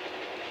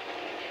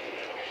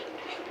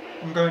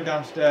 I'm going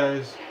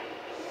downstairs.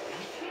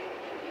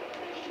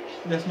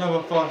 There's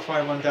another fast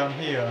fire one down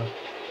here.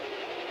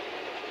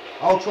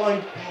 I'll try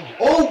and.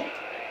 Oh,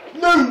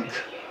 nuke!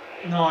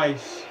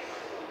 Nice.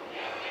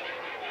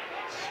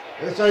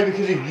 It's only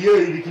because of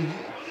you. Because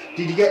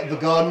did you get the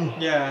gun?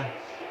 Yeah.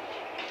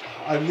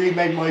 I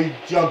remade my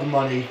jug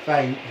money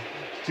thanks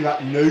to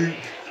that nuke.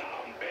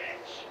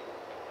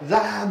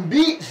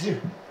 Zombies!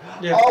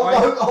 Yeah, Oh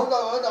no! Oh no!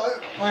 Oh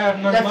no! I have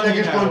no Left money leg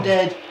has now. gone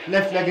dead.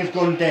 Left leg has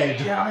gone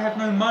dead. Yeah, I have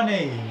no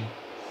money.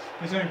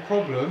 There's no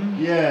problem.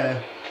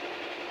 Yeah.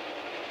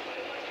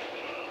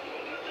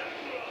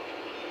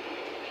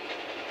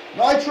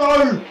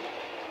 Nitro!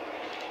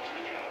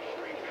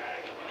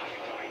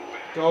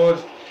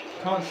 God,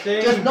 can't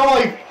see. Just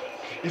knife!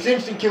 It's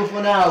instant kill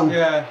for now.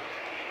 Yeah.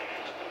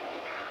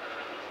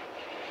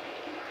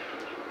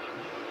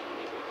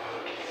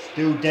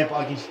 Still dead, but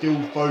I can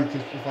still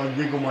focus if I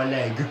wriggle my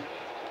leg.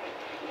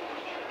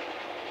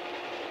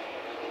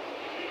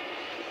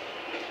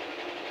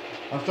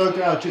 I'm so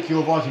glad I took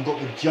your advice and got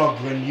the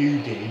jug when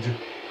you did.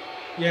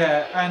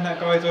 Yeah, and that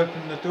guy's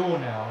opened the door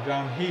now,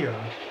 down here.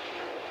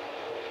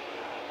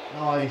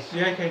 Nice.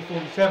 The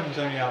AK-47's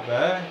only out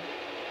there.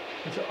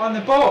 It's on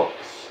the box!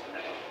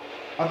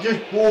 I've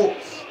just bought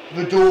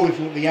the doors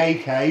with the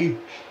AK. I'm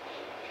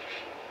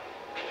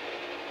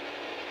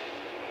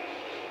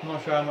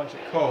not sure how much it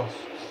costs.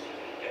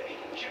 Hey,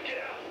 check it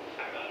out.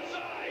 I'm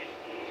outside.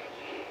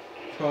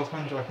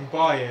 1,200, I can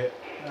buy it.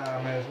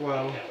 I may as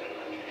well.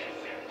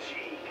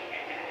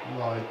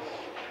 Right.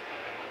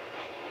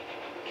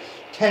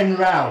 10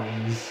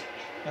 rounds.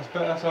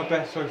 That's our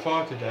best so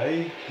far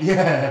today.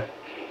 Yeah.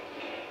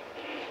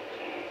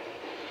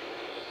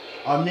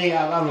 I need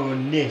ammo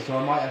on this, so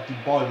I might have to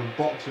buy the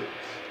box of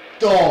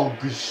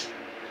dogs.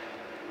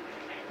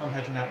 I'm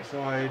heading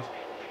outside.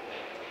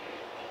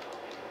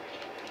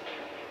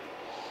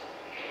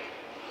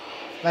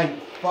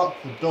 Thank fuck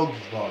for dogs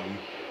though.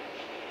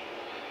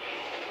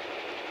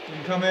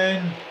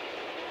 Incoming!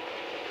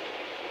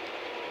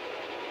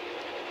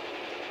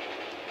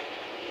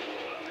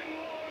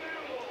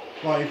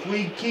 Right, if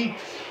we keep,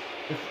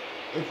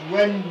 if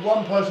when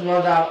one person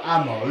runs out of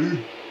ammo,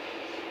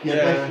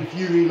 Yeah. if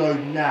you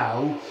reload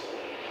now,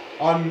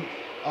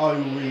 I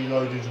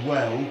reload as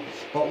well.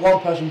 But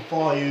one person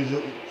fires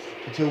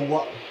until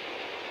what?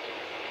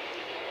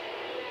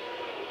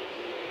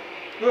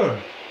 Ugh.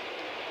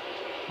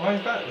 Why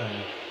is that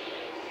there?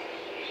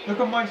 Look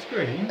on my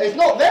screen. It's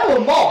not there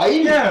on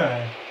mine.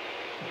 Yeah!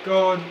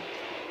 God.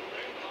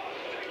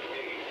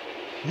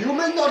 You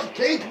may not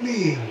take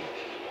me.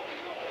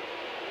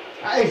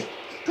 That is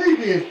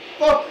creepy as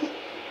fuck.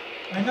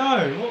 I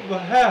know, what the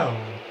hell?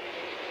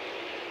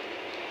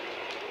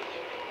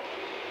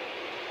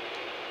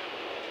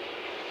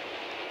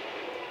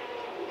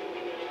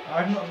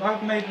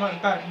 I've made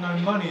like back no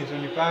money is the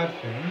only bad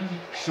thing.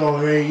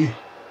 Sorry.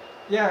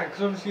 Yeah,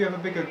 because obviously you have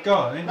a bigger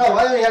gun. No,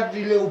 I only had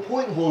the little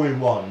point horn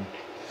one.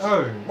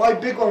 Oh. My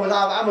big one was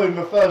out of ammo in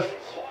the first,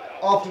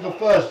 after the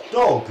first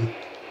dog.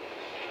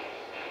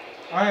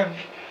 I have,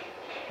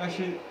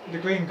 actually the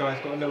green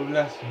guy's got a little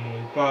less than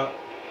me, but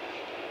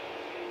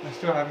I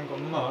still haven't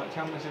got much.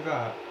 How much is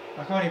that?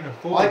 I can't even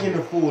afford I it. can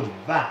afford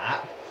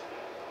that,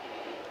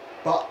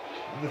 but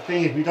the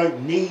thing is we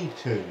don't need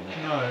to.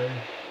 No.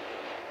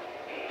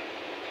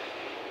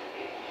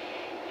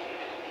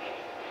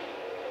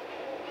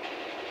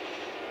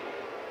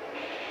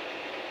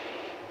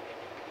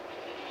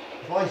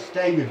 If I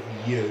stay with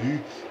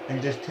you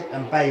and just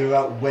and bail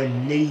out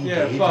when needed.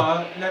 Yeah,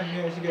 but let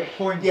me actually get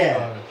points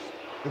Yeah. first.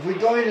 If we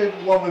go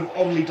in one with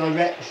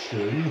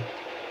omnidirection,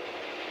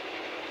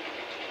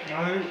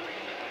 No.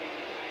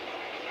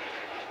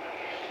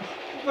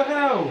 What the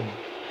hell?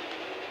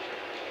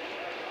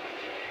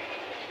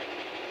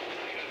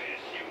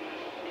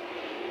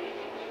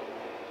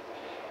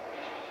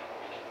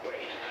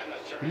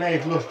 you may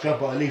have lost jump,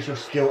 but at least you've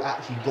still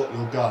actually got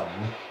your gun.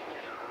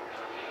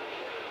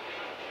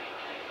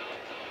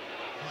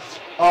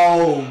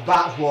 Oh,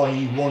 that's why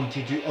he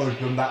wanted to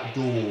open that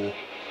door.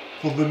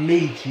 For the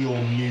meteor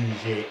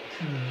music.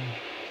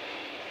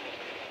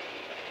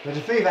 But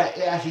the thing that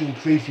it actually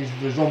increases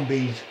the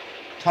zombies'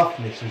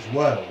 toughness as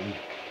well.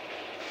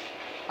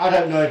 I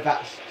don't know if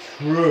that's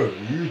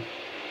true.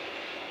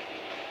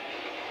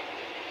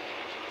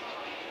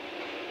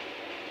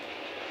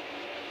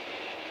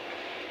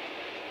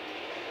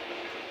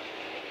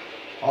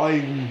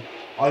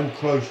 I'm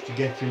close to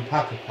getting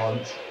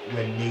Pack-a-Punch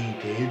when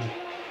needed.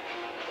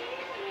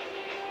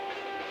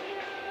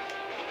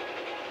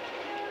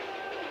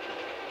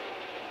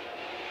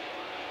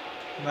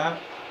 Matt?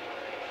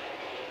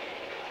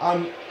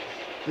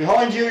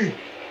 Behind you.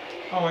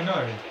 Oh, I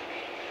know.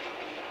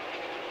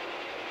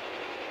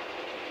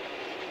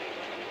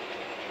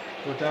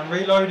 Goddamn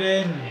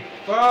reloading!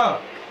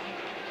 Fuck!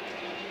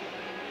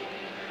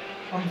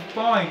 I'm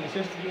fine, it's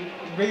just the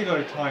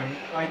reload time.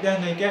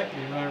 Then they get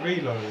me when I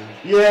reload.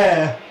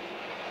 Yeah.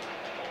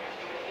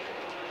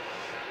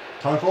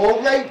 Time for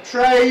a rape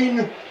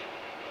train.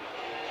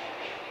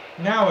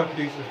 Now I can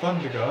use the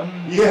thunder gun.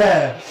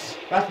 Yeah,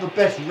 that's the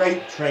best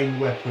rape train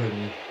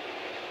weapon.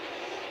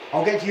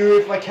 I'll get to you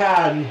if I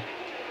can.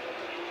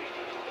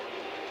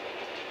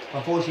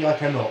 Unfortunately, I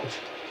cannot.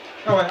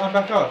 Oh wait, I'm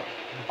back up.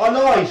 Oh,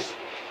 nice.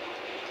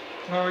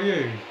 Where are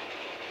you?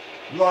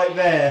 Right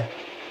there.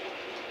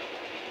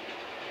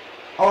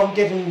 Oh, I'm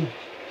getting...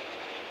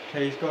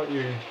 Okay, he's got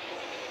you.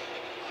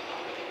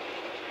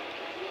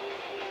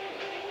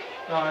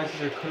 Oh, this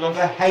is a The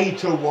cluster.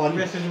 hater one.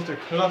 This is just a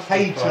cluster.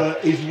 Hater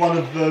is one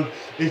of the...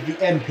 is the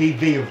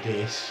MPV of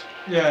this.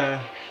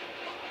 Yeah.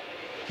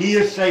 He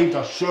has saved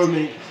us so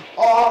many...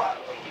 Oh!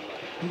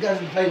 He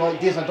doesn't play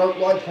like this. I don't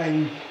like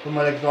playing when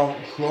my legs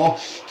aren't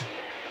crossed.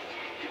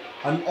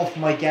 I'm off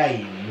my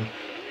game.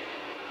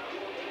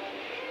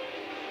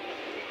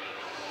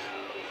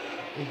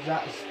 Is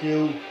that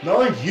still... No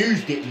one's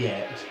used it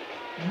yet.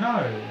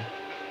 No.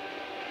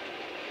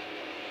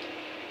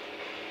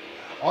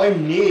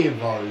 I'm near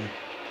though.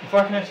 If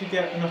I can actually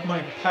get enough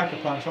money for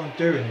Pack-a-Punch, I'm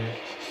doing it.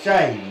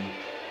 Same.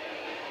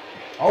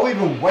 I'll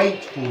even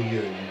wait for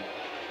you.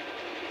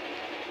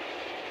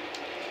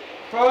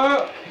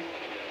 Fuck!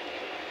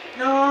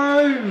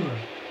 No!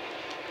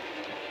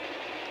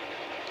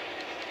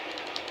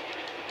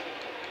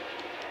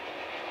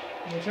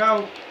 Watch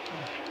out!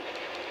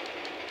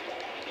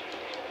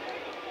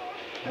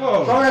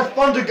 Whoa! Someone has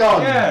thunder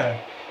gun! Yeah!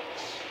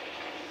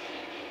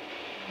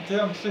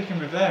 I'm sticking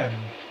with them.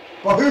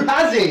 But who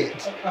has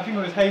it? I think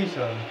it was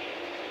Hater.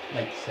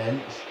 Makes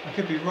sense. I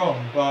could be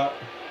wrong, but...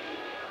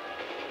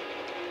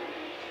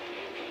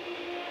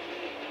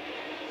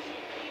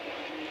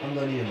 I'm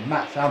going to need a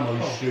max ammo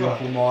Oh, soon fuck.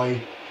 for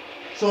my...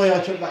 Sorry I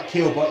took that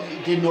kill, but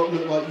it did not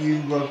look like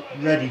you were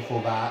ready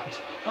for that.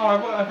 Oh,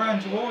 I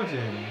ran towards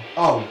him.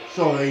 Oh,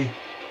 sorry.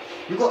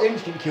 We've got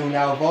instant kill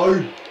now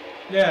though.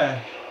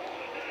 Yeah.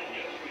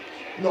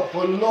 Not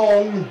for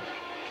long.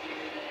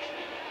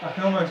 I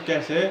can almost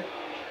guess it.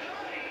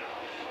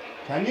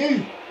 Can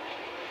you?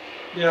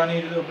 Yeah, I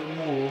need a little bit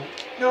more.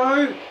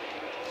 No!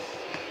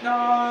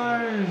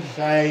 No!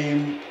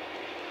 Same.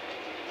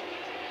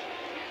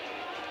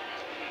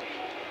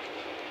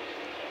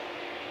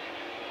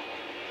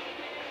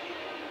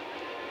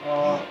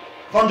 Oh,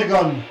 Thunder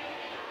gun.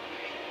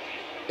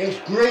 It's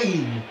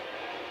green.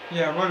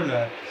 yeah,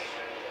 Rolex.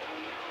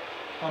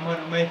 I might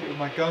not make it with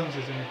my guns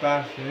isn't a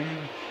bad thing.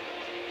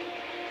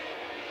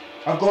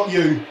 I've got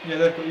you. Yeah,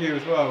 they've got you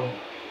as well.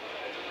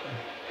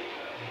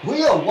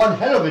 We are one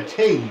hell of a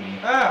team.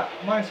 Ah!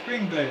 My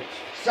screen glitched.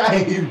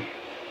 Same.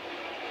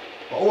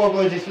 But all I've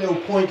got is this little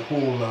point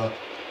hauler.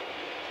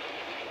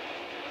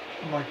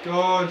 Oh my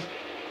god.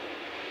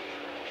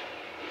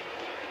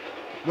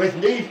 With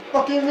me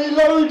fucking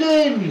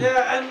reloading.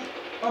 Yeah, and...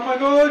 Oh my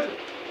god!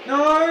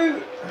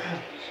 No!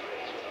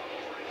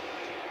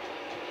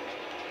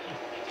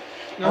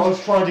 I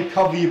was trying to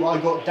cover you, but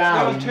I got There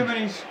down. was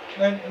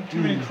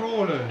too many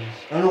crawlers.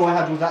 And all I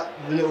had was that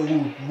the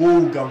little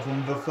wall gun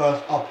from the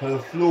first upper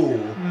floor.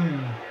 Hmm.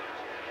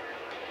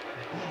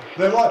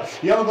 They're right,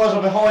 the other guys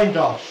are behind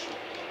us.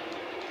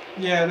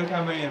 Yeah, look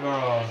how many there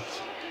are.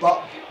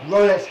 But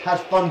Rolex has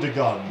thunder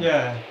gun.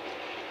 Yeah.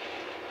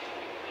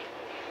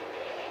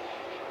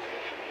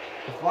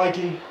 If I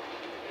can...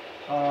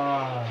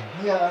 Ah.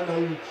 Yeah,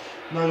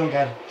 no longer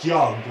have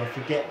jugs, I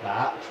forget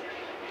that.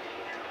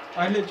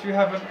 I literally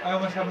haven't. I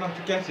almost have enough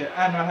to get it,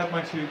 and I have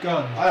my two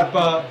guns. I have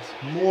but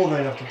more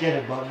than enough to get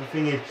it, but the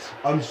thing is,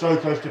 I'm so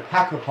close to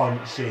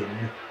Pack-a-Punching.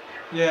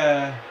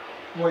 yeah,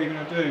 what are you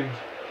gonna do?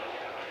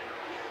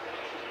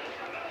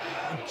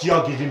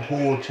 Jug is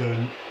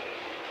important.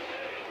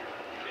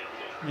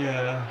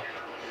 Yeah.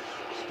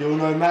 Still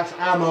no max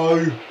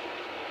ammo.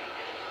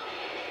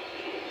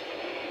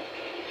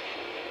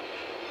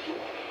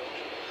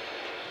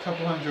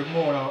 Couple hundred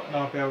more, and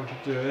I'll be able to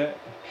do it.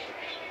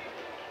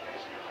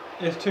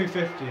 It's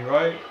 250,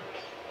 right?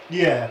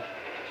 Yeah.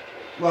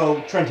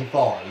 Well,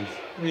 25.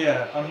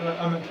 Yeah,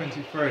 I'm at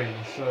 23,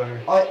 so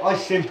I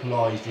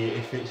simplified it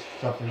if it's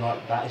something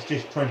like that. It's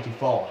just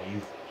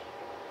 25.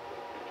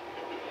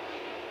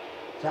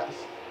 That's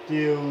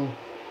still...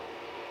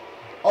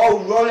 Oh,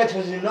 Rolex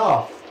has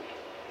enough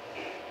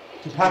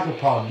to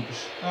Pack-a-Punch.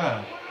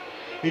 ah,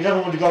 He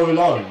doesn't want to go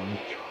alone.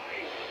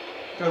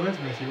 go with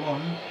me if you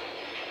want.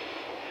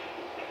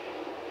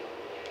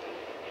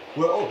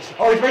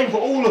 Oh, he's waiting for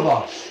all of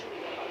us.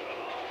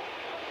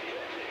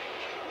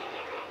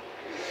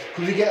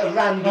 Could we get a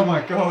random... Oh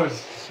my god.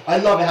 I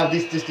love it how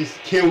this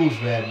kills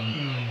them.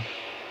 Hmm.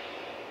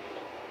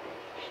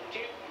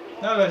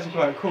 That was actually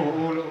quite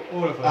cool.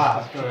 All of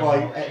us just to going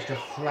buy out. extra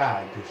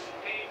flags.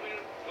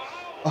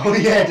 Oh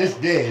yeah,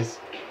 just this.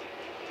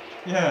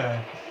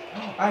 Yeah.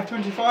 I have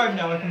 25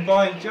 now. I can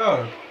buy a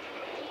jug.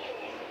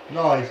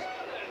 Nice.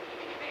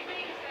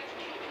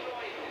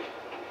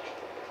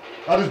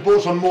 I just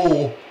bought some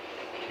more.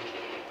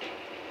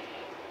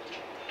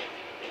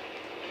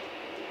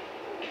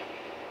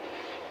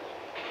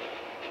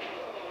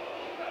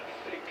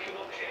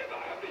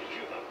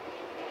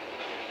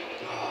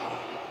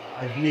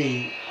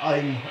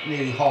 I'm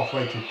nearly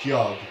halfway to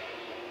jug.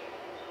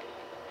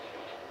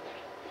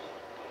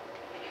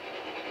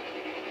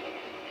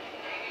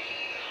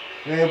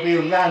 There'll be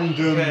a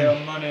random. Okay,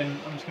 I'm running.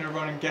 I'm just gonna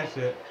run and get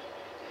it.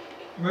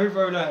 Move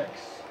Rolex.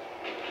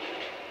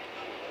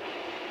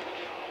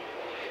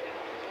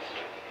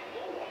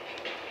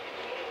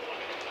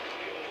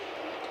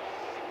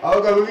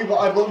 I'll go with you, but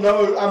I've got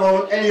no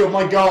ammo on any of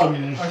my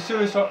guns. I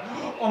suicide.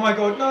 Oh my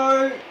god,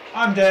 no!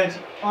 I'm dead.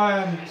 I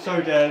am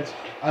so dead.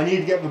 I need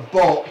to get the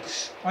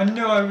box. I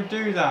knew I would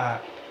do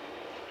that.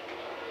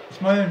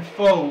 It's my own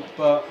fault,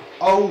 but.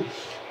 Oh,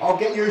 I'll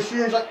get you as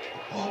soon as I.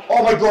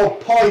 Oh my god,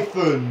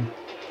 Python!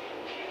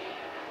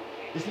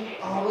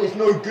 It's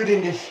no good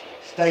in this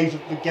stage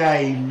of the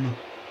game.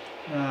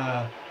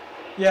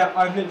 Yeah,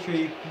 I've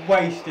literally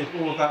wasted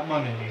all of that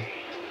money.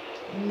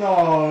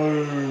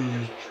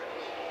 No.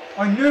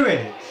 I knew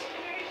it!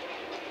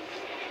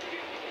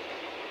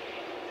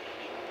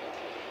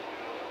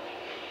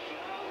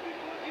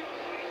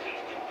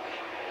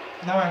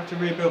 Now I have to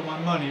rebuild my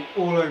money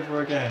all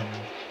over again.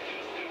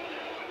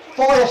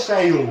 Fire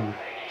sale!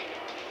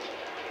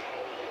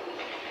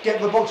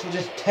 Get the box for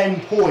just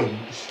 10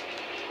 points.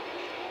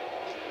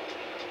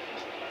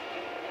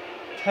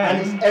 10?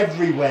 And it's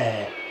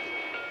everywhere.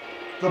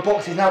 The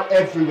box is now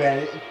everywhere.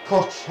 It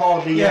costs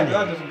hardly Yeah, any.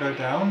 but that doesn't go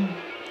down.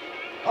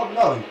 Oh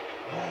no.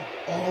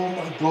 Oh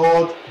my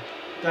god.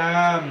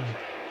 Damn.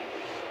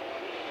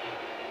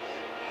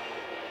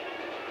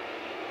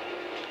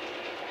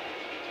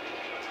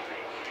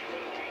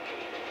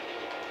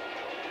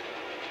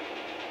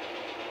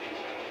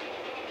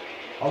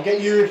 I'll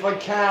get you if I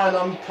can.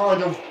 I'm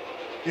kind of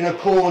in a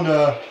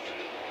corner.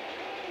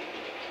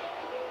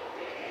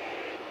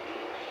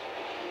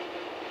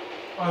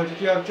 Oh,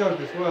 did you have jug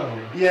as well?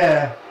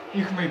 Yeah.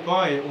 You can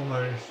rebuy it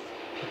almost.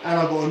 And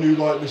I got a new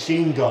light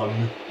machine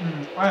gun.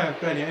 I have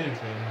barely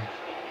anything.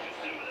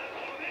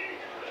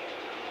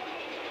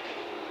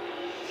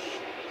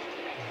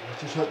 I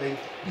just hope they.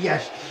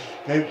 Yes,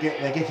 they're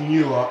getting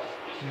you up.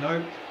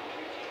 Nope.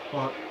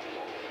 But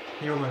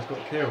he almost got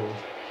killed.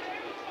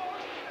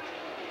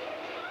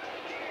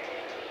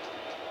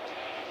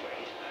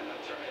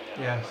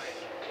 Yes.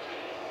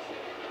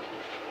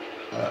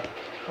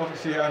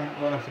 Obviously I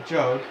haven't run off a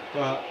jug,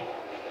 but...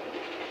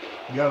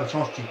 You have a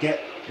chance to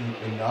get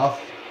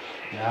enough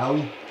now.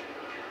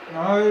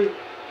 No!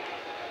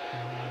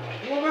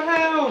 What the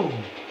hell?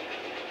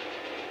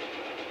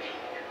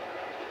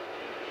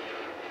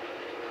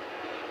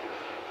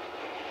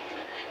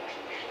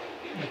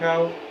 Look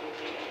out.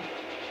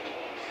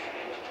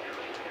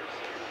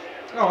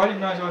 Oh, I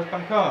didn't realise I was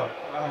back up.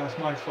 That's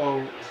my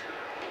fault.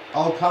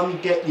 I'll come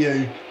get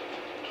you.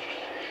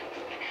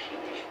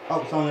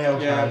 Oh, someone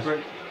else Yeah,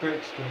 has.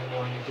 Brixton the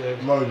one you did.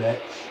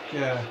 Rolex.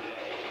 Yeah.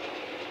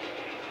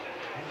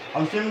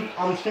 I'm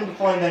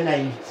simplifying their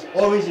names.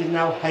 Orange is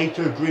now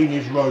Hater, green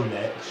is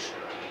Rolex.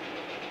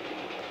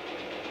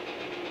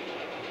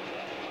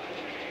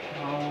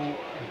 Oh.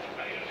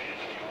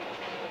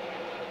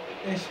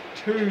 It's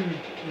too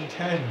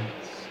intense.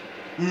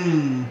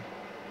 Hmm.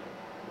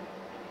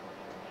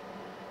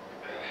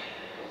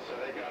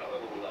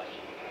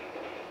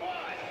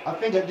 I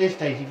think at this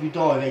stage, if you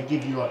die, they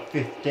give you like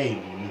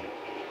 15.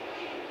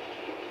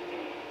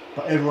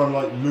 But everyone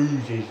like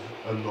loses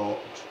a lot.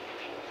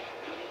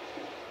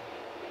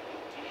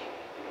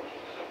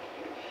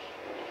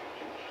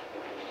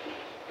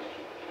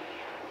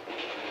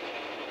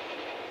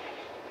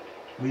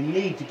 We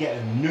need to get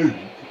a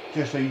nuke,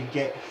 just so you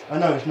get, I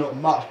know it's not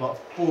much, but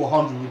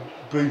 400 would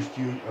boost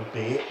you a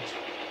bit.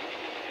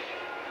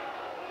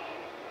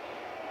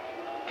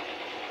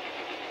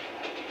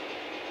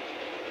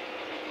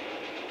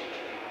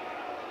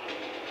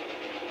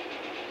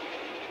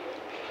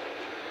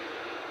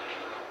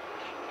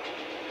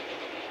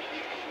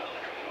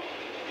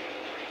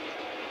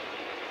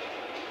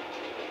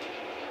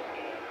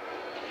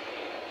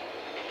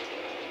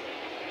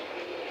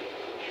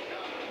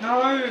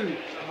 No!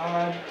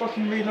 I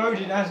fucking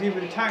reloaded as he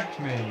would attacked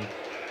me.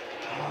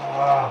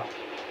 Ah.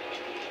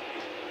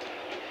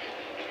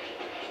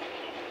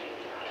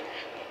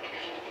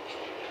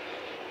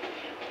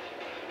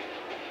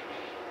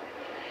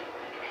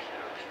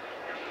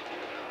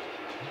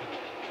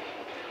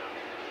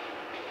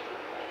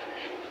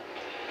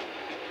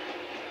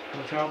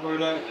 Watch out,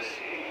 Rolex.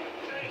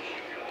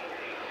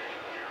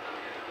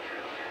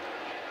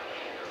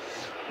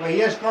 Wait, he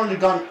has Thunder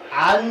Gun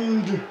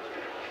and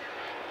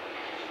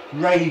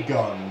Ray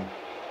Gun.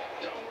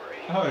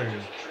 Oh.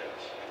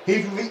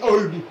 He's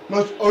the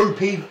most OP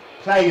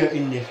player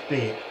in this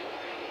bit.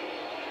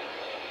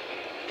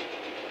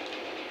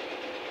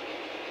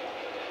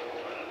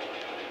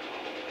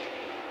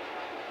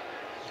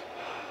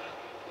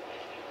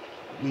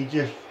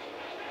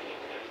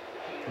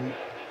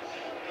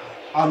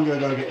 I'm gonna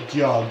go get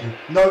Jug.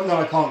 No,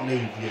 I can't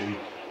leave you.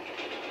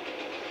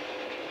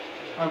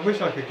 I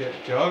wish I could get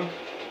Jug.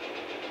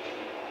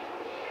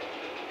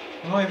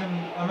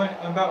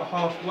 I'm about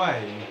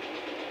halfway.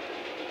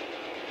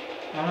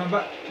 And I'm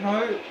about,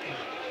 no.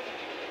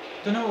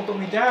 Don't know what got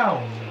me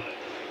down.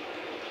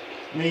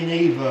 Me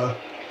neither.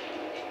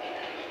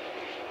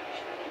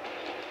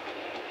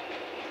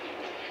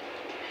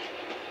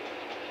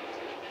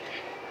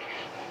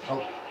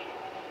 Oh.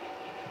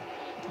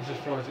 It's as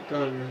far as it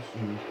goes.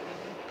 Mm.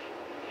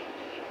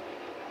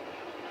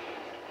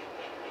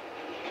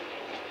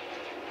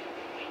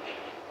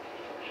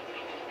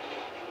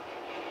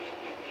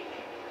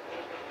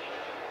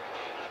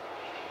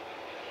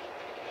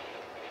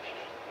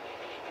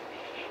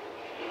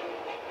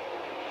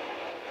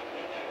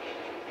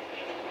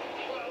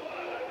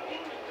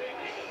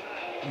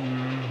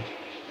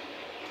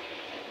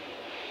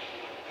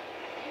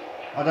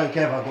 I don't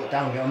care if I got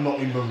down again, I'm not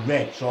in the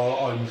red, so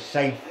I'm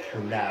safe for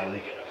now.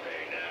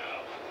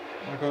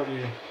 I got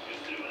you.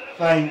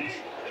 Thanks.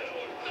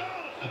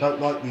 I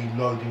don't like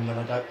reloading when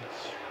I've got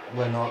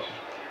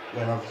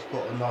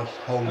a nice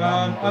whole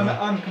number.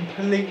 I'm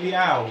completely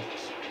out.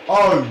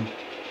 Oh!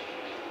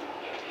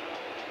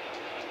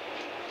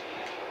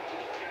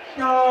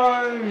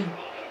 No!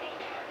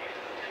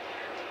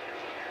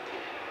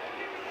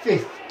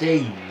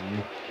 15.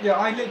 Yeah,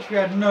 I literally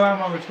had no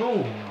ammo at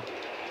all.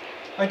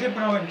 I did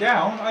when I went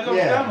down, I lost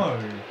ammo.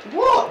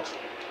 What?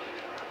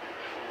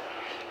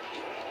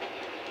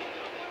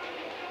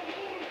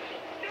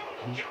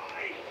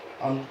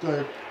 I'm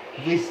good.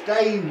 If we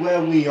stay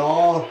where we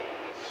are,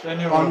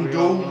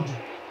 bundled,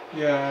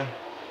 yeah,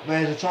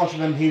 there's a chance of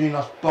them healing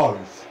us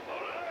both.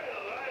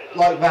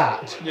 Like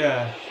that.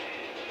 Yeah.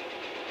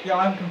 Yeah,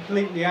 I'm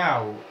completely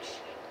out.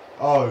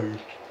 Oh.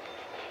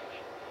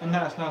 And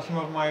that's now some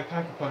of my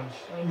pack-a-punch,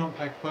 not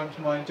pack-a-punch,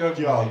 my jug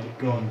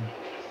gone.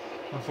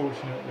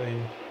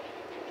 Unfortunately.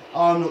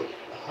 I'm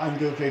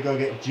going to go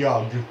get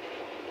Jug.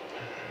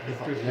 Good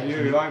for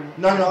you.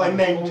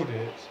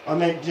 I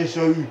meant just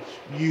so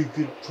you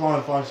could try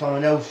and find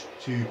someone else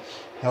to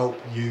help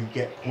you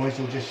get points,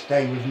 or just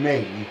stay with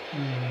me.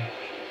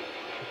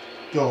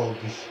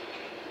 Dogs.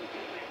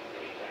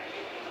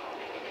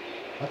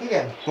 I could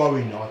get a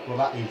Bowie knife, but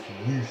that is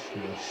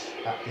useless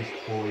at this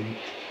point.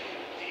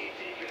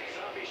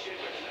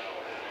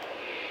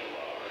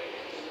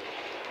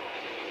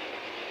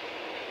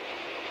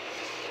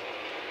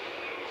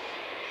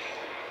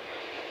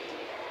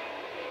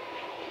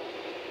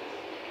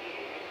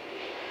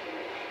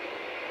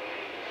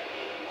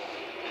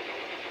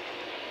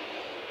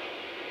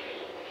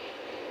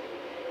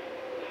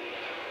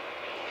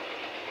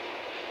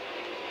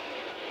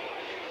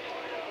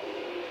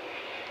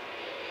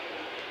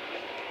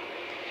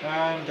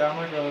 And down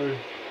I go.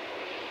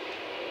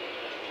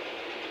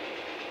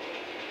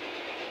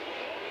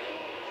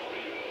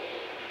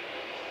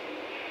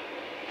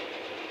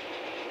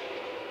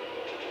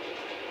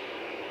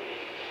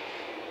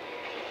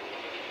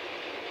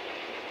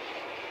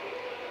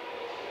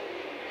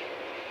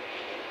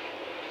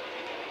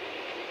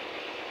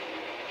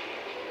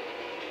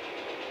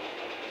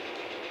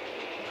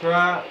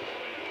 Crap.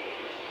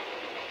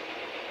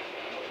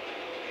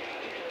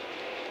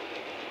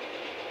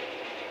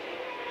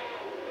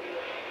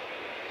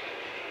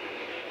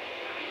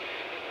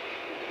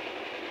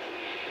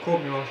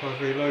 Caught me whilst I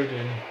was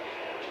reloading.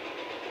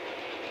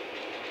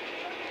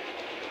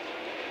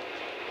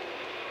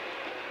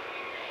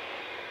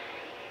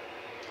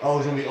 I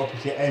was on the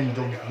opposite end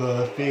of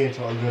the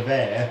theatre over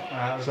there.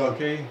 That was so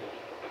lucky.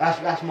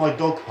 That's my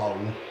dog hole.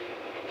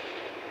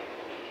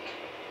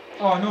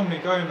 Oh, I normally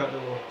go in that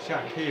little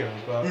shack here,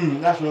 but...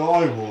 That's where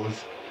I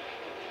was.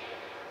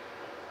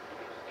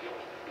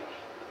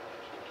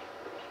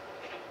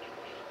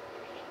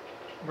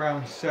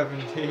 Round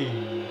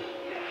 17.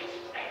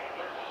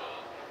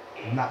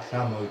 Max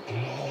ammo,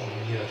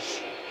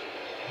 glorious.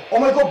 Oh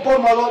my god,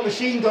 both my light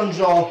machine guns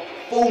are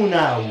full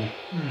now.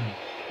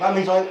 That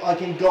means I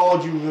can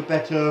guard you with a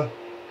better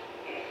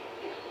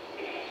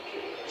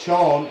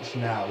chance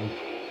now.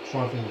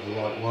 Trying to think of the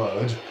right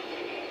word.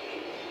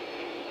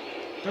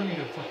 Don't need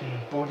a fucking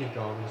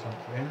bodyguard or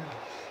something.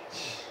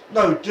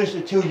 No, just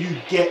until you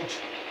get...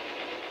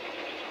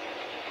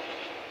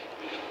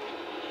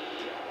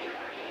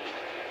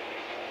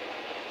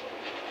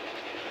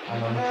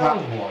 And I'm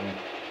trapped one.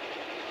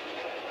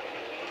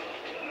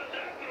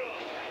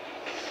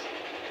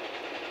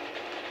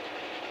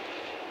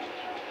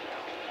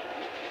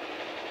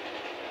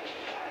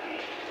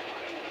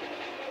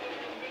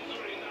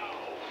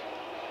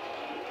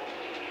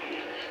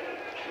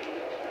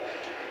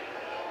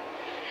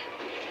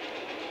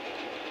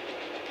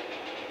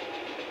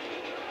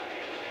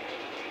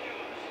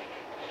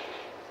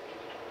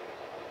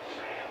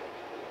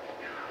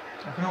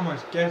 I can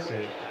almost guess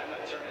it.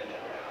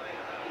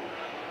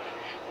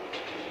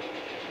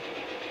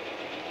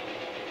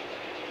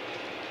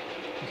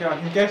 Okay, I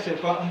can guess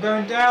it, but I'm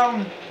going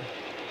down.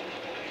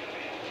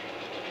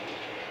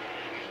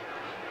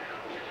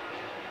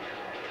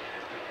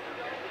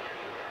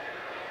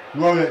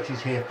 Rolex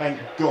is here, thank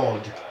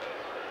God.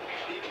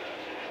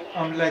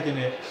 I'm legging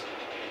it.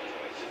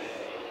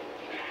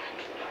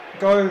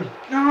 Go!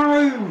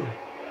 No!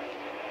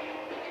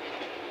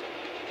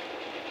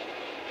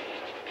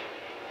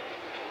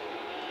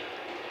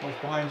 What's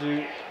behind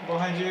you?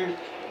 Behind you!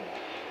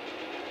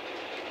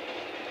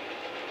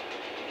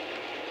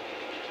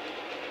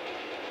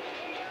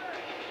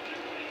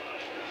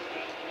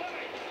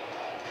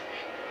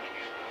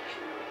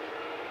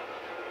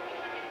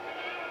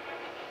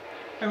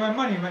 And my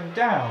money went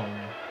down.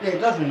 Yeah, it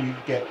does when you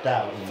get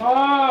down.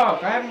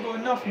 Fuck! I haven't got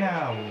enough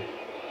now.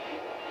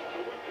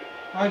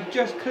 I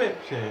just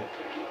clipped it.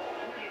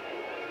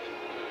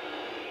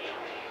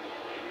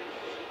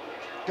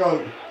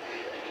 Go.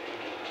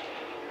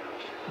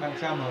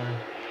 Max ammo.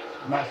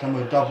 Max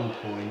ammo double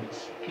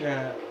points.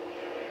 Yeah.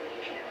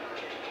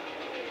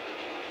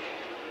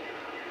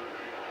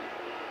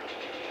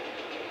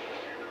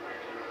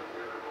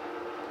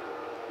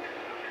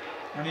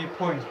 I need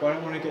points, but I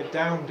don't want to get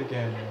downed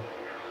again.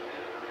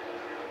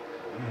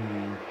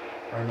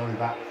 I know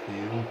that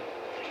feel.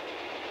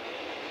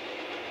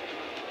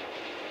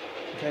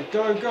 Okay,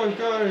 go, go,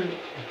 go!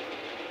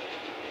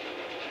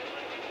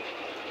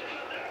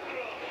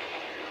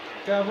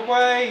 Get out of the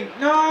way!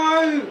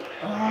 No!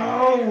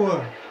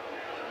 Oh!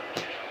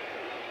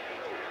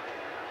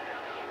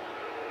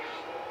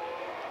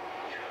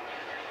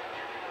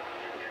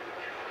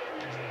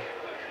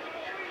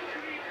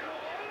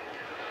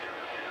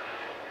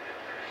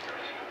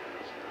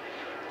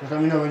 Just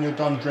let me know when you're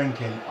done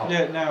drinking. Oh.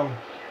 Yeah, now.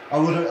 I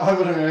wasn't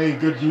a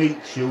good meat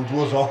shield,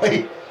 was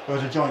I? There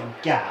was a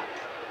giant gap.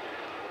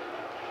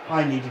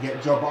 I need to get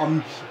a job.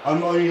 I'm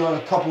only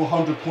like a couple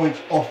hundred points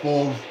off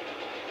of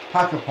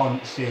Packer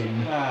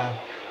Punching.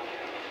 Ah.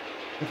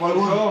 If I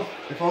was,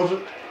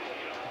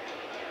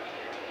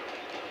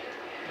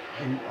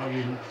 I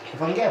mean,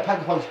 if I can get a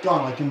Packer Punch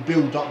gun, I can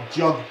build up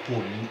jug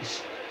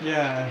points.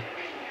 Yeah.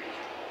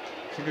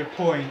 It's a good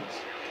point.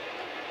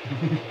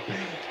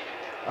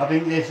 I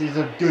think this is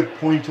a good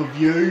point of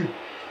view.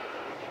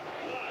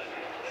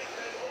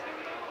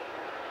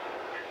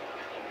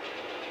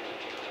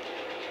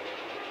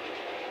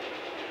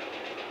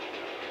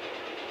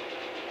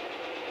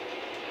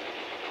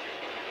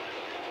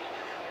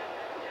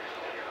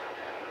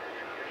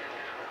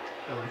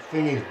 The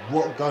thing is,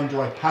 what gun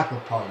do I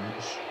Packer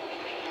Punch?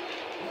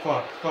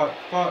 Fuck, fuck,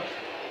 fuck.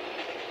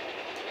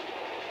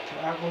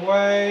 Get out of the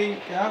way!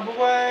 Get out of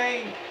the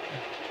way!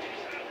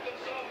 The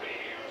zombie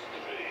used to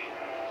be.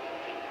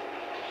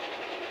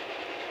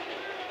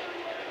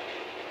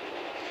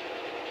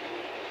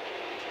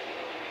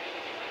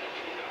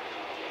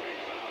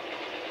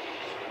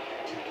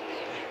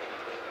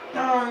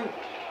 No!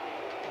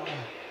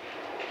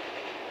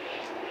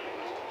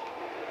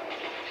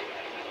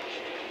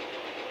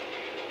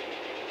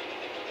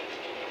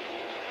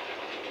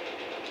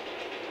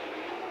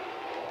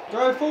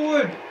 Go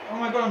forward! Oh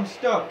my god, I'm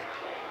stuck.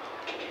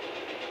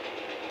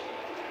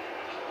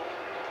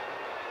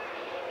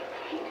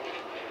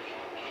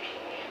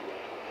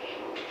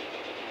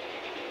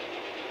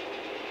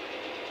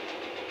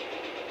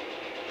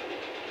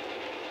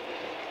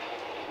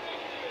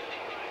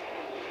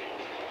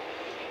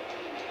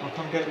 I'll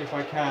come get you if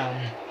I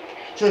can.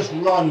 Just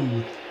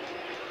run.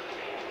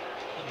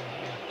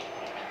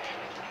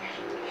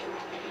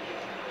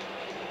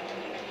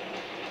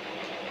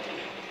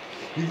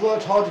 You've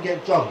worked hard to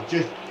get jug,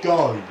 just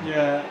go.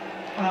 Yeah,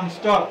 and I'm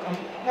stuck.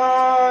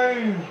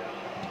 No!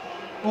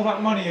 All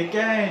that money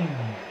again.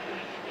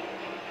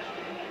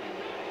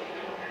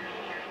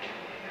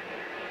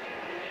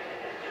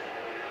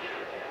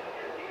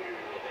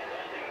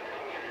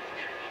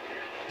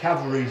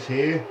 Cavalry's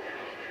here.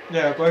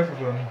 Yeah, both of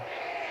them.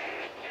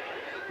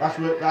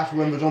 That's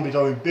when the zombies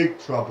are in big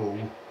trouble.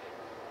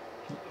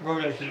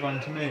 Rolex is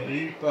running to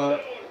me,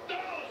 but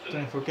I don't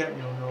know if he'll get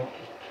me or not.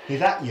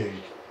 He's at you.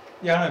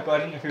 Yeah, I know, but I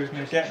didn't know if he was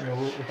going to get me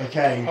or if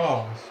Okay.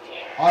 Past.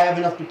 I have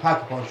enough to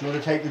pack a punch. Do you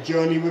want to take the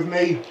journey with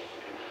me?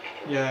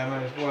 Yeah,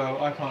 may as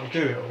well. I can't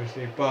do it,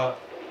 obviously, but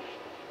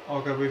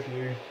I'll go with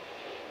you.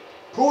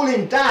 Call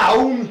him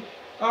down!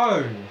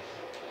 Oh!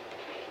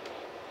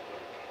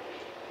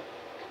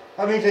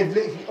 That means they've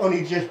literally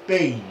only just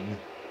been.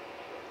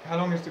 How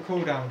long is the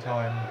cooldown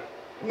time?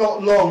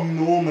 Not long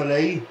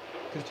normally.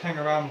 Just hang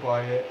around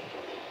by it.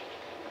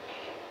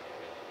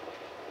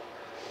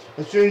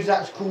 As soon as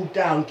that's cooled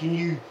down, can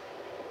you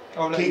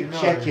I'll let you keep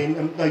know.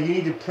 checking? No, you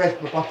need to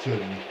press the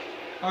button.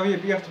 Oh yeah,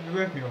 but you have to be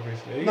with me,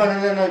 obviously.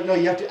 No,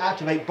 you have to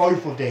activate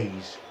both of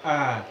these.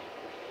 Ah.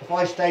 If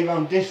I stay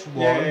around this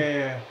one,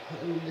 Yeah.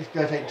 it's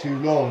going to take too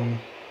long.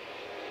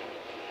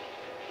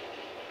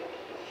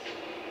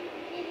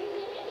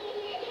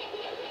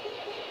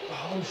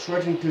 Oh, I'm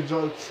shredding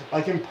because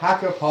I can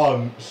pack a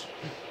punch.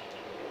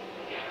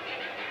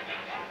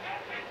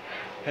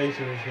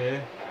 Hater is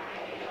here.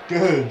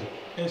 Good.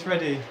 It's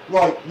ready.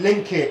 Right,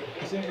 link it.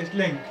 It's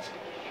linked.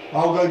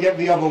 I'll go get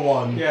the other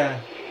one. Yeah.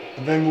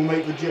 And then we'll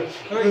make the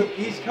Oh,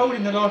 he's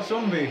holding the last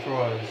zombie for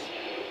us.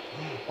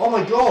 Oh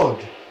my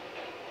god!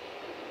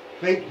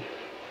 They...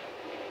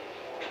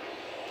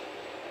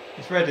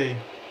 It's ready.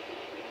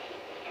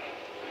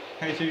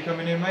 Hey, so you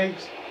coming in, mate?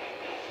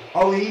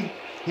 Oh, he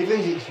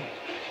thinks it's...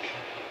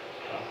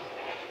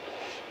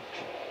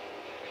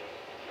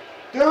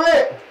 Do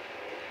it!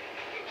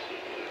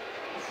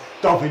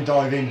 Don't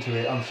dive into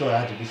it. I'm sorry I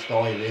had to be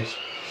stylish.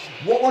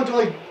 What one do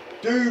I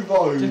do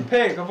though? Just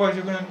pick, otherwise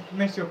you're going to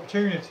miss the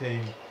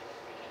opportunity.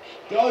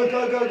 Go,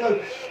 go, go,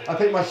 go. I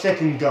picked my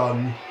second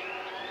gun.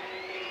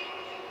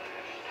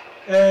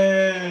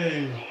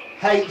 Hey!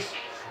 Hates...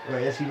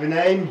 Wait, let's see the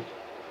name.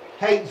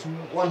 Hates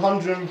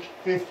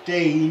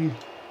 115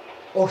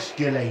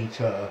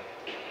 oscillator.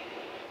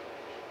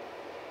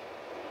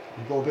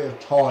 We've got a bit of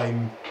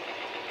time.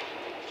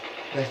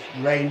 Let's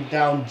rain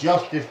down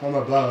justice from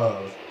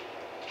above.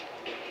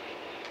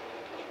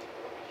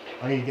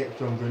 I need to get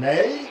some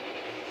grenades.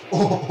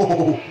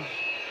 Oh!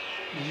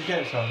 Did you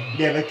get some?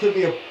 Yeah, there could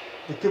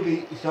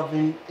be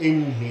something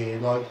in here.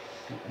 Like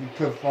you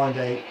could find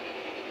a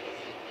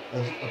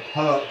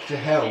perk to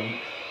help.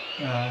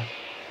 Yeah.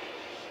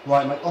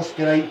 Right, my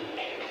oscillate.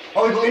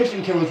 Oh, we got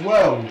instant kill as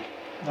well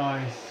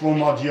Nice.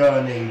 from our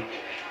journey.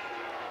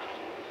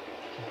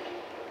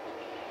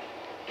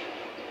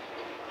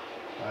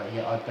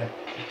 Yeah, I bet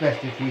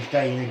best if we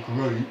stay in a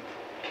group.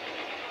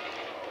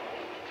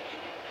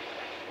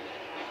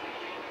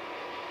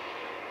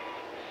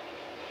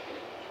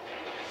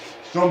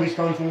 Zombies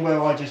coming from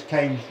where I just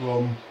came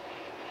from.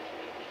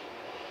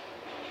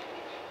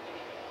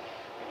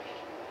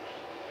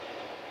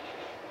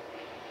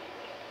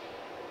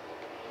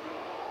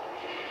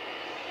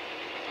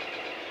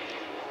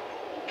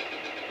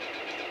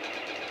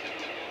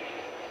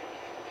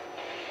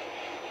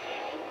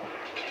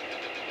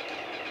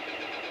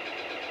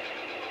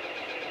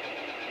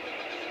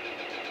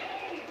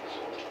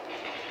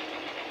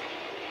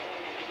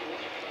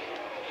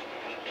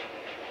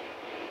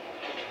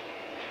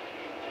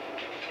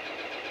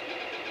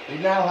 It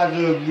now has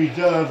a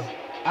reserve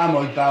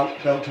ammo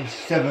belt of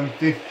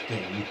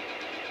 750.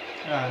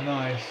 Ah,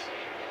 nice.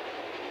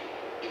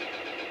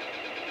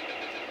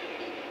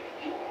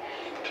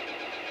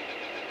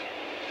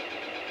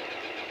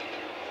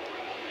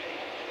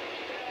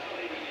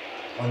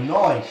 Oh,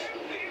 nice.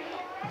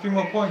 A few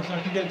more points and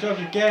I can get jug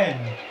again.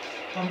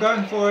 I'm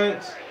going for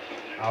it.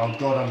 Oh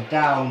god, I'm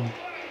down.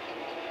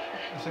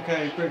 It's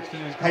okay,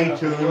 Brixton is coming up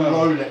Hater as and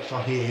well. Rolex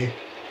are here.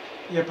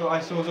 Yeah, but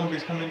I saw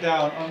zombies coming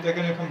down. They're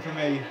going to come for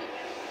me.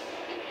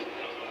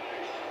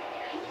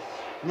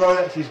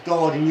 Rolex is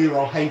guarding you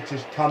while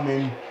Hater's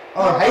coming.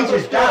 Oh, I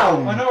Hater's got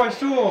down! I know, I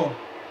saw.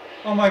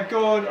 Oh my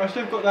god, I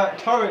should have got that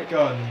turret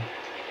gun.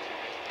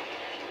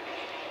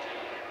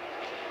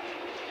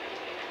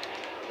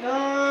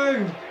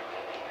 No!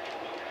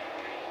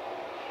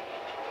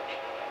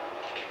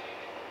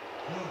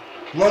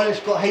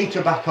 Rolex got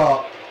Hater back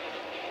up,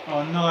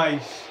 Oh,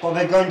 nice. but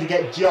they're going to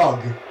get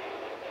Jug.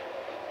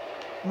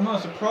 I'm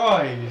not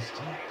surprised.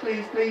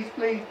 Please, please,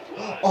 please.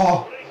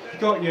 Oh,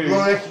 Got you.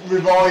 Rolex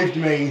revived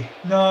me.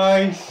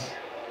 Nice.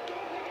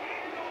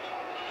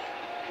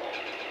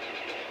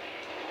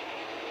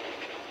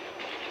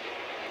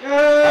 I'm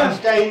Yeah.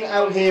 staying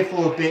out here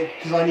for a bit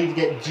because I need to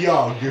get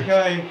Jug.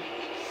 Okay.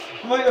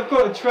 Wait, I've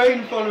got a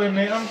train following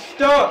me. I'm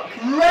stuck.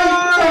 Raid No!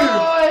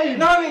 time!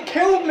 No, it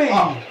killed me.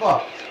 Oh,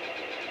 fuck.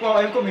 Well,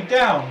 it got me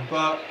down,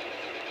 but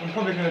I'm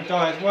probably going to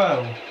die as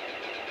well.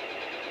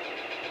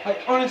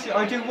 Honestly,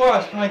 I do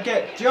worse when I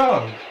get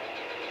Jug.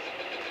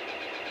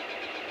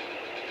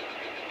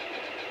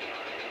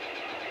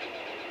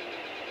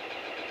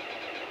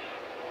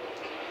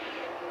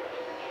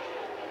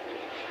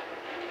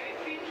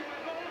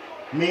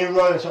 Me and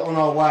Rolex are on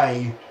our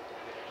way.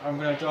 I'm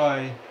going to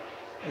die.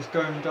 It's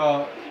going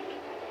dark.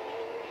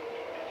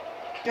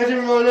 Get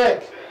him,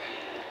 Rolex.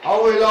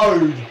 I'll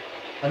reload.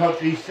 And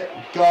hopefully set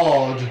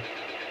guard.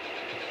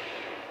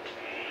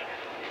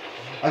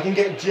 I can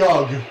get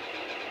Jug.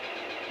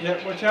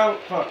 Yep, watch out.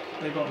 Fuck,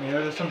 they got me.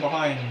 There's some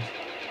behind.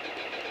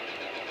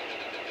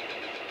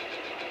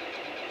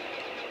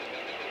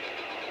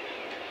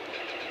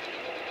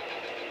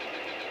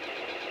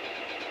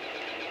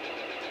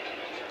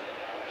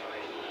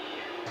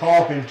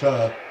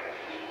 Carpenter.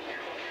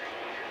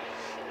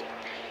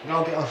 And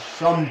I'll get us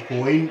some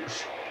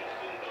points.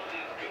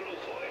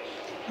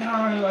 No,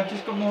 I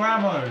just got more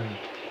ammo.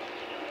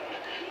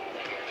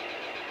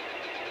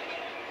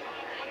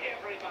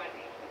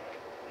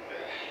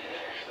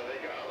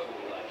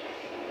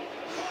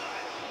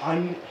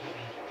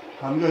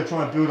 I'm going to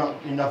try and build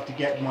up enough to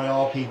get my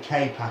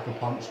RPK packer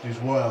punched as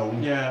well.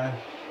 Yeah.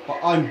 But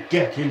I'm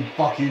getting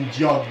fucking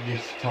Jug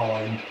this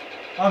time.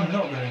 I'm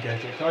not going to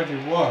get it, 'cause I do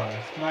worse.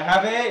 Can I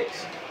have it?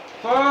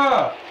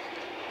 Fuck!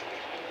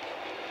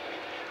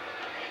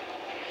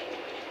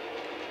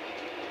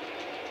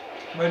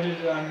 Where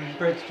did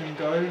Brixton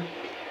go?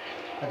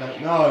 I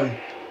don't know.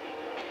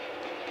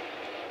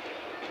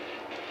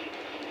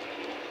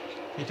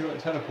 He took a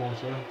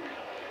teleporter.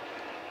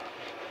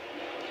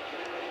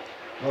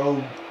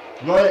 Well,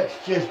 Rolex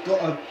just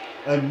got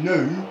a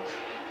nuke.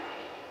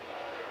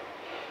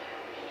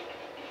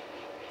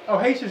 Oh,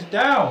 Hater's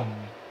down!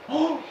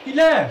 Oh, he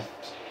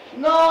left!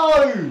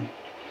 No!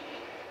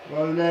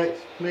 Rolex,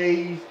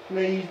 please,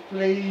 please,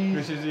 please.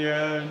 This is the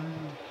end.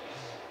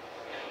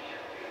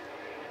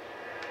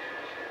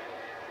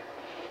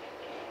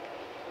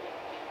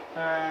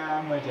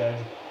 And we're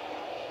dead.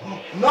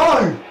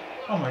 No!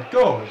 Oh my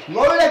god.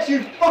 Rolex,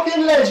 you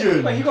fucking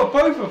legend! Wait, you got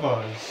both of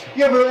us.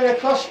 Yeah, we're in a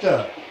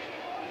cluster.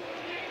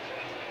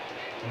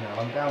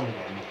 No, I'm down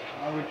again.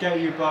 I would get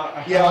you,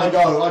 but Yeah, I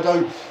know. I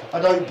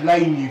don't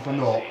blame you for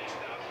not.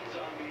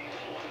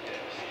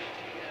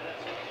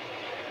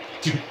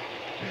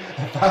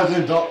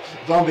 1,000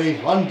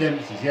 zombies, 1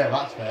 Dempsey's. Yeah,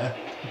 that's fair.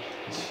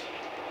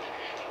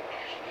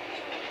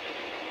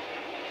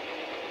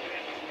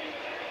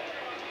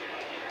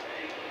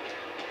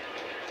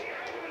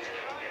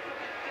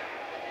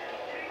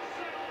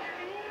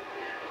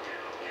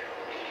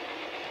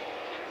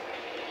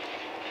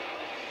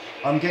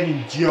 I'm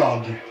getting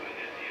jugged.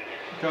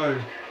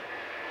 Go.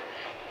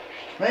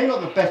 Maybe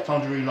not the best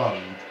time to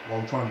reload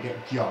while trying to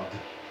get jugged.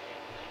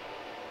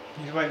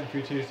 He's waiting for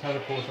you to use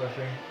teleporter, I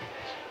think.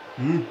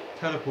 Hmm?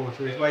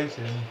 Teleporter, he's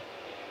waiting.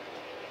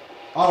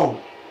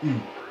 Oh. Hmm.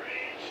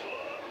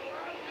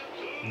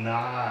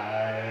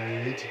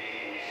 Night.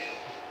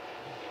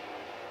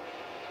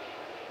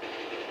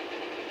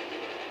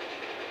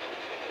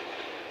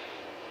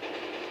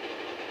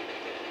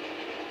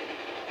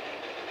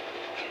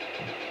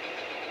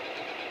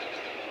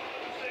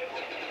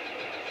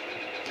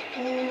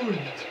 Good.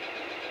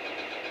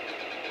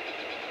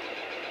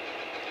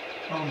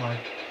 Oh my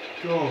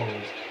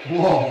god.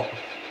 What?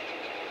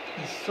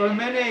 There's so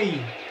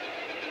many.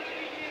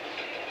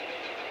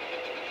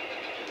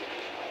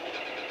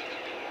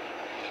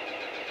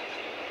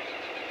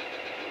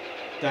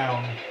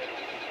 Down.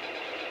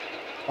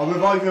 I'll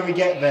revive you when we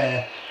get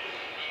there.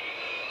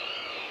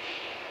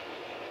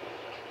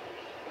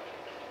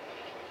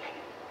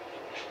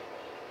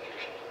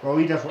 Well,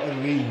 he does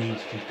whatever he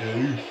needs to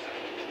do.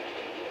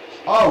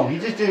 Oh, he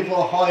just did it for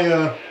a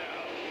higher...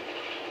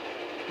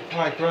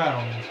 High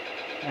ground,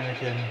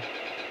 Anakin.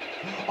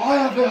 I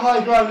have the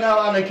high ground now,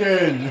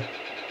 Anakin!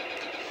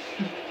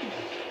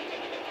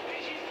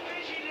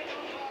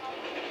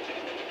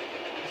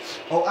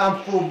 Oh,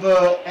 and for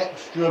the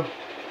extra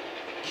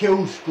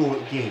kill score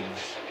it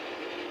gives.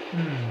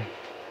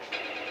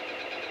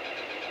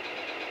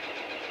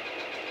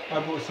 I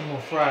bought some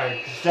more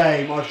frags.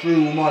 Same, I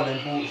threw all mine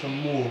and bought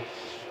some more.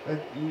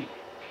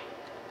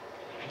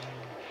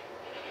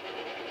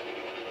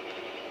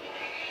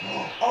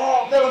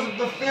 Oh, there was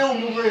the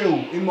film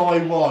reel in my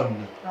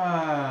one.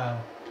 Ah.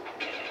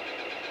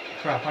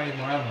 Crap, I need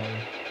more ammo.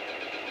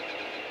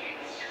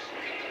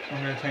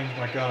 I'm gonna change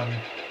my gun.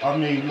 I've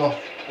nearly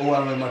lost all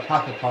ammo in my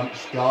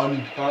Pack-a-Punch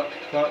gun. Fuck,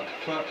 fuck,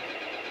 fuck.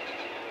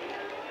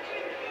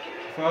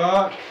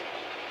 Fuck.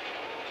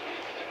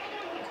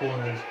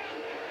 Cornered.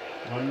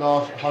 My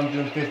last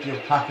 150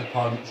 of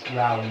Pack-a-Punch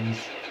rounds.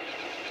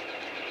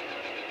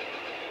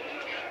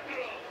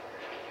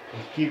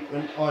 Just keep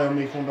an eye on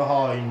me from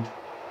behind.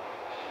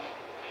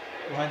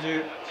 Behind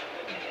you.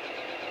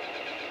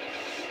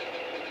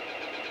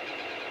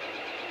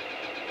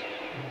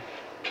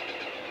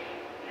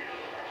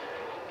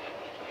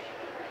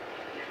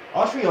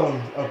 I think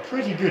I'm a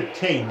pretty good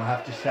team, I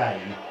have to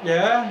say.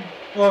 Yeah?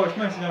 Well, it's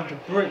mostly down to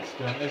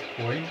Brixton at this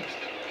point.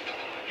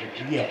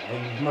 Yeah,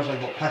 as much as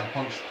I've got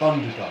Pack-a-Punch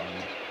Thunder Gun.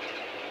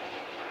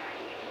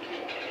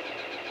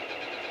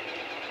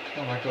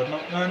 Oh my god,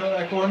 no, not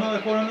that corner, not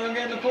that corner, no,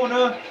 get in the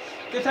corner!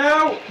 Get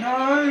out!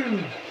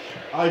 No!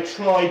 I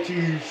tried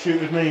to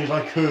shoot as many as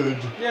I could.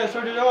 Yeah,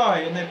 so did I,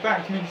 and they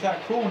backed me into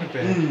that corner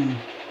bit.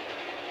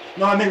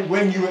 No, I meant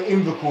when you were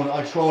in the corner,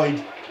 I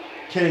tried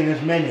killing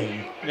as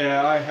many.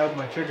 Yeah, I held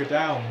my trigger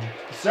down.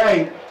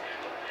 Say,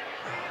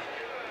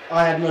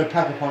 I had no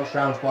Pack-a-Punch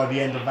rounds by the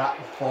end of that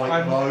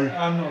fight, though.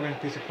 I'm not going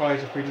to be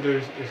surprised if we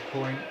lose at this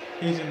point.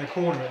 He's in the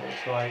corner, it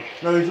looks like.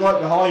 No, he's right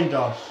behind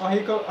us. Oh,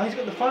 he's got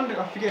the thunder,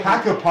 I forget.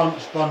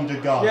 Pack-a-Punch Thunder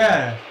Gun.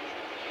 Yeah.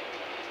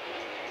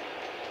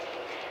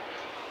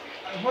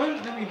 It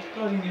won't let me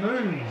bloody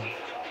move.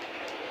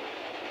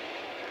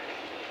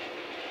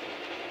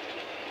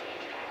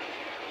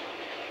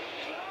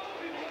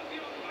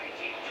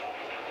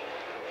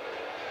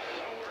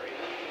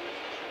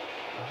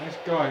 This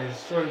guy is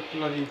so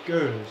bloody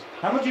good.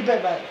 How much do you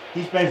bet that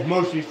he spends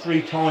mostly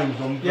 3 times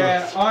on the,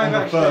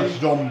 Yeah, first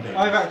zombie?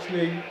 I've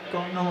actually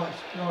got not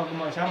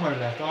much ammo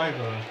left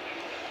either.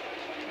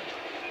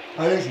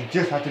 I actually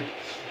just had to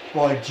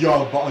buy a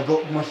jug, but I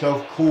got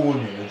myself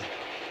cornered.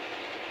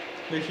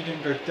 At least you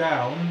didn't go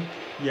down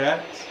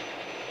yet.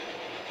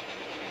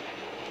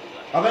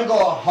 I've only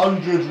got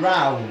 100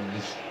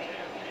 rounds.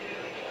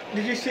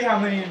 Did you see how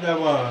many there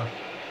were?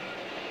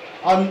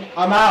 I'm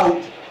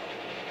out.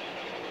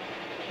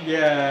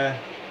 Yeah.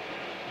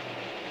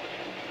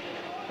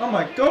 Oh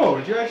my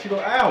god, you actually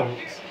got out.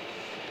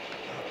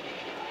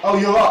 Oh,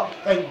 you're up.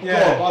 Thank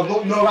Yeah. God. I've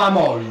got no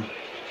ammo.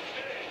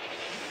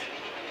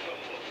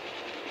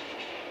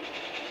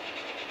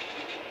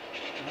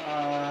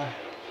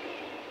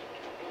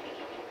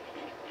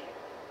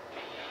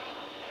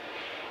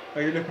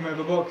 Are you looking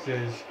over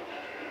boxes?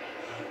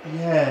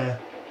 Yeah.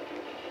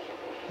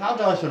 How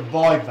do I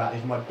survive that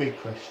is my big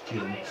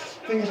question.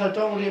 Thing is, I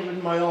don't want to get rid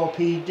of my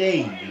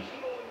RPD.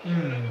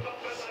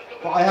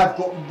 But I have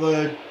got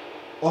the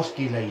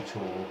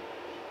oscillator.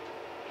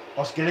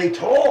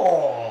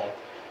 Oscillator!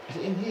 Is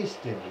it in here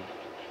still?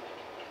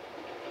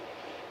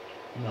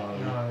 No.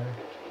 No.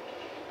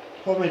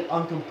 Problem is,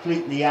 I'm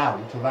completely out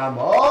of ammo.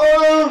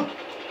 Oh!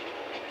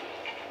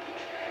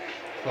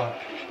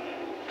 Fuck.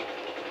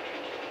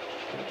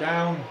 Get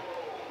down.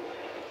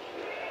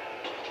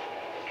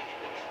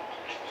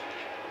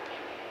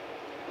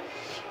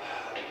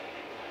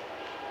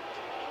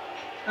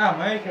 Ah,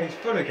 my AK's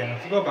full again. I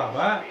forgot about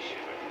that.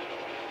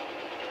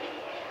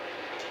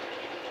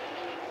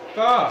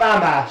 Fuck.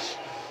 Bam ass!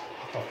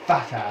 The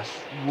fat ass.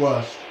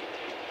 Worst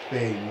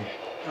thing.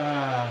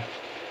 Ah.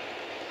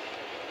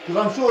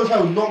 Because I'm sure as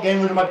hell not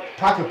getting rid of my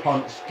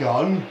Pack-a-Punch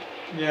gun.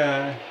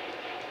 Yeah.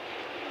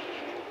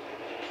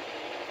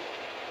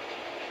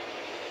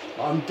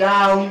 I'm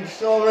down,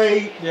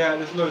 sorry. Yeah,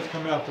 there's loads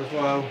coming up as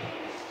well.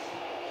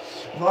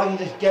 If I can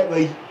just get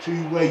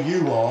to where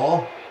you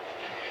are,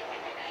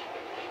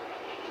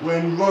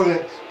 when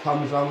Rolex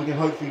comes on, we can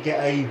hopefully get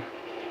a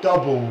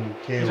double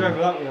kill. He's over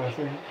that way, I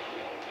think.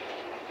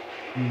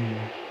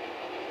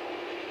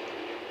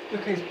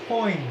 Look at his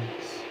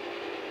points.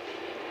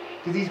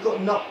 Because he's got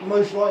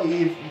most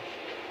likely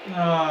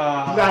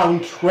Ah.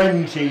 round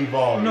 20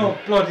 though. Not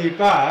bloody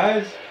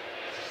bad.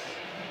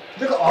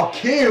 Look at our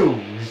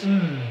kills.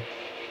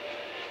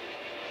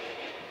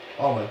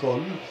 Oh my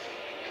god.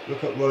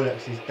 Look at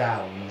Rolex's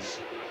downs.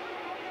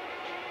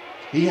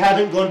 He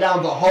hadn't gone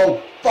down the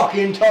whole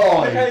fucking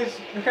time.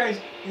 Look at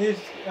his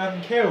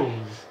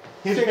kills.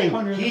 His thing,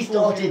 he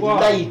started 641.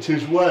 late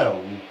as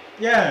well.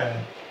 Yeah.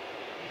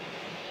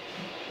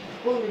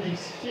 Holy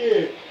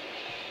shit.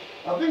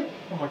 I think,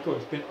 Oh my god,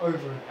 it's been over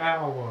an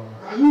hour.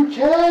 who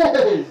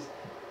cares?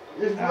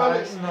 It's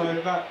Rolex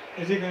No, that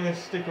is he going to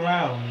stick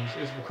around?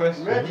 Is the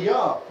question. ready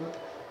up.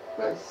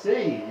 Let's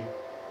see.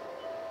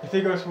 If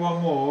he goes for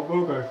one more,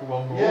 we'll go for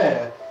one more.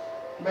 Yeah.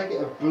 Make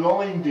it a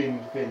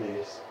blinding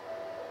finish.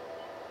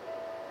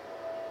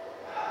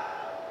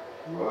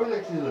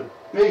 Rolex is a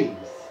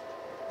beast.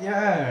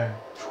 Yeah.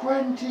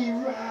 20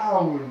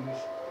 rounds.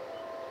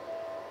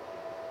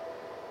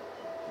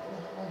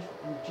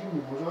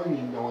 Jimmy was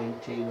only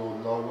 19 or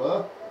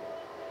lower.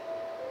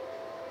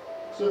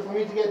 So for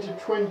me to get to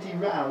 20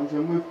 rounds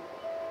and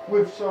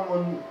with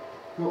someone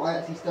who I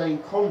actually stay in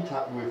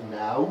contact with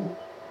now,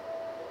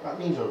 that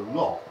means a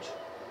lot.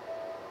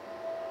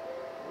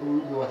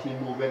 Who I see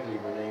more regularly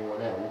than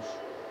anyone else.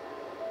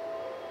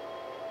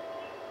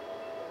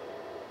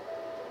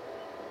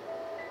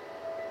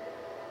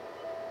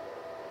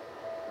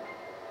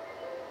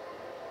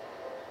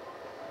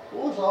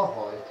 What was our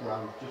highest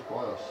round just by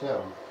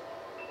ourselves?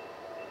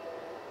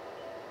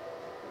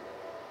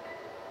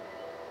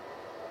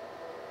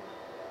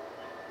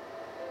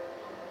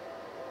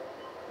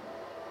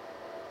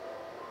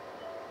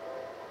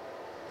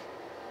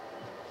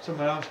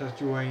 Someone else has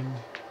joined.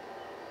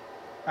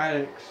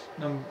 Alex,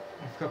 a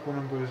couple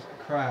numbers,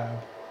 cab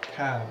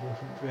or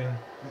something.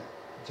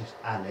 Just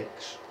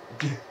Alex.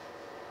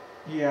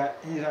 Yeah,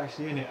 he's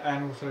actually in it,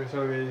 and also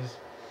so is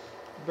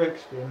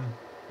Brixton.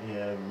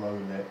 Yeah,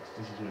 Rolex,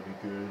 this is going to be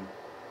good.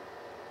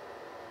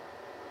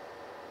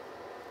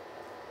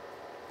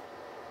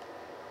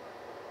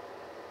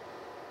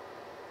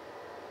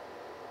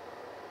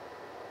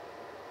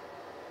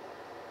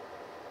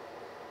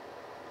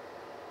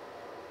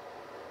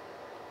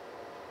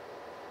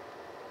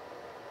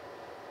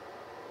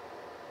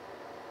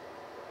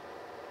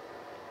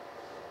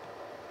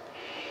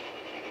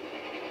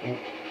 Oh.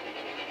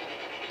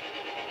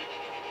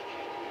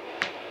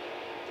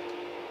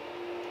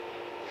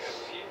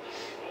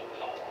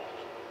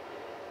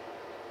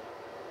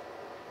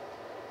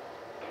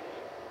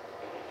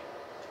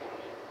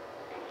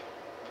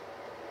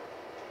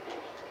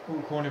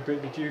 What corner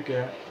bit did you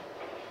get?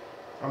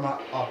 I'm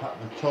up at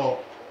the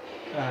top.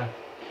 Ah.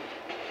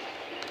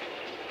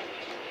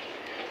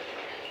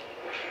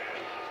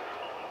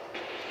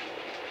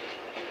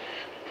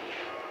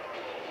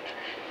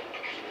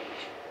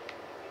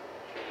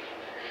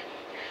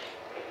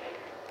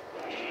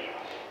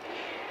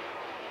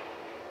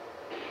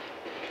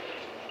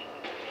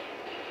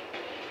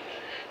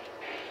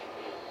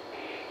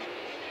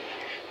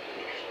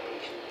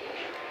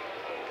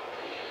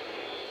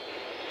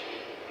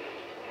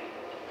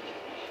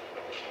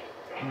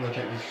 I'm going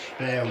to take this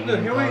spare one. Look,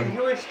 he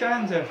always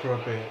stands there for a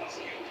bit.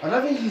 I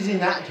don't think he's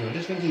inactive, I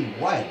just think he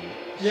waits.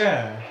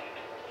 Yeah.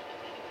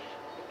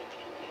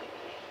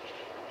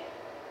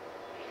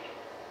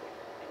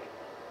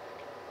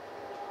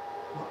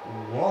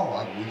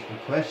 Why is the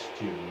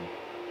question?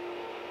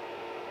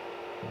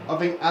 I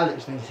think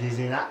Alex thinks he's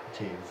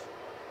inactive.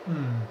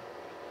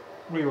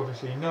 We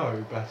obviously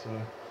know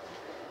better.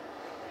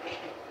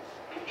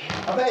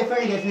 I bet if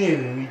he gets near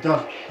him, he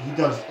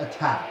does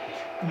attack.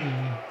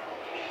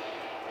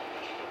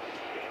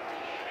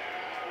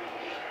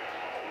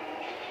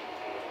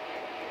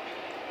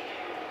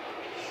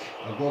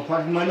 I've got to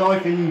practice my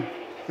knife in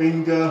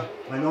finger,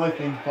 my knife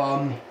in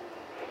thumb.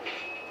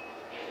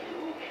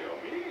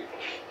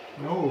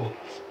 No,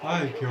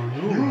 I kill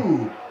you.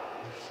 You!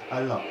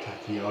 I love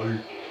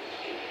Takio.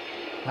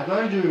 I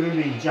don't do him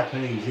in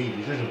Japanese either,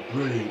 he's just a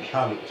brilliant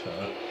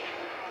character.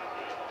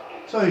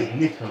 So is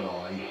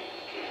Nikolai.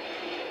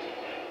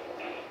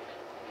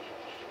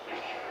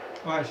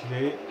 Well,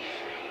 actually,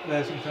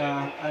 there's something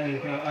I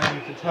need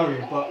to tell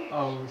you, but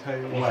I'll tell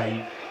you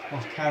Wait.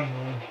 off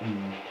camera.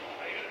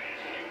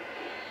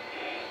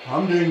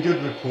 I'm doing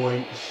good with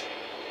points.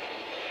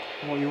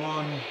 What you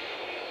on?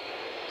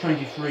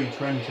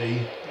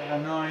 23-20. Yeah,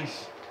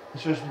 nice.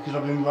 It's just because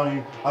I've been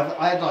running.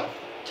 I had like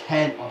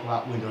 10 up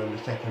that window in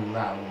the second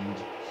round.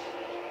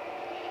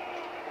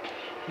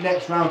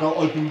 Next round I'll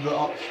open the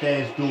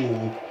upstairs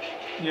door.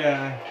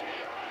 Yeah.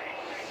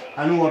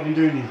 And all I've been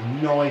doing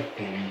is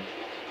knifing.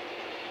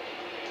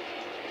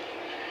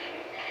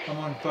 I'm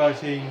on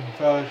 13,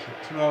 12,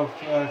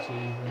 30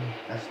 even.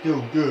 That's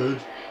still good.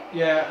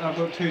 Yeah, and I've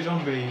got 2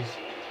 zombies.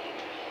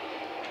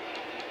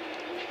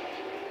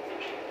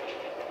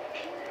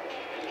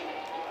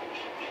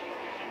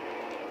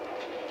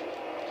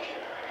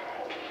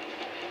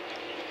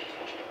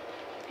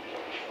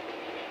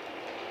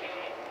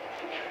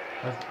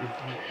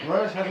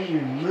 Where haven't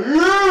you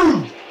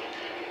moved?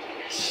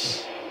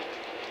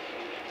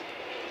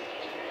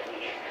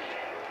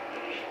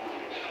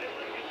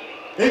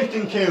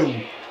 Instant kill.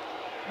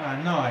 Ah,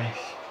 nice.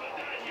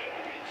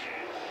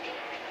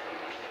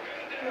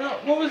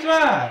 What was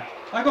that?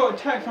 I got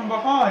attacked from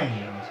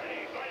behind.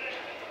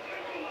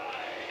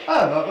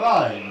 Oh, that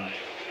line.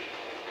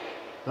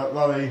 Don't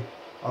worry,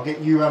 I'll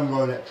get you and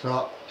Rolex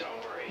up.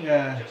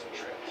 Yeah.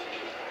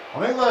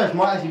 I think Rolex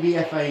might actually be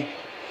FA.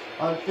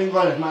 I think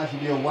Rolex might actually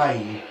be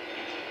away.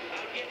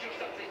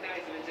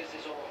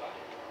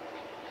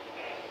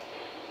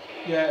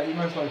 Yeah, it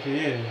most likely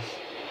is.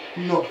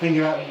 I'm not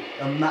thinking that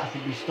a match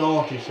would be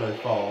started so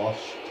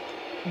fast.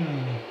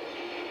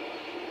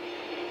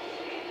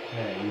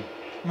 Okay.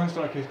 Most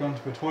likely he's gone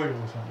to the toilet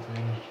or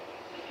something.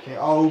 Okay,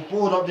 I'll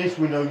board up this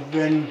window,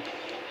 then...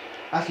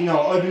 Actually no,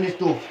 I'll open this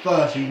door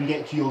first so you can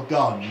get to your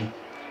gun.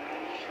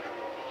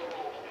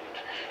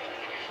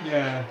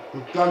 Yeah.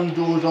 The gun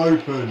door's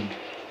open.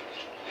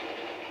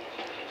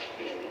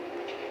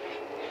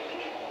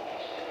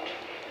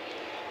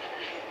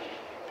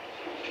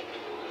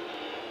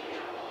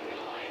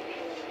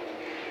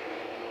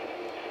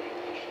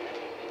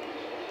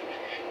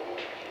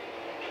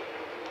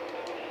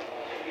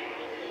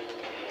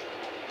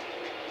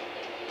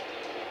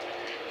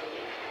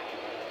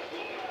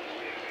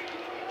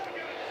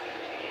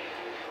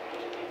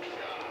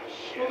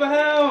 What the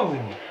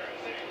hell?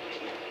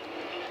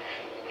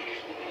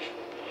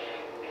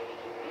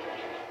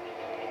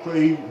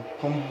 Pretty...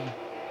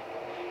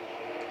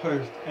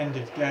 Host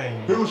ended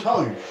game. Who was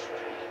host?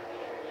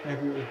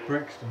 Maybe it was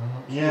Brixton, I'm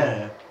not sure.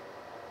 Yeah.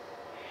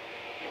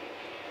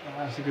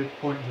 That's a good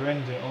point to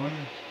end it on.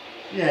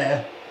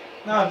 Yeah.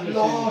 No,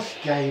 Last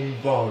game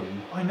though.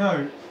 I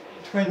know.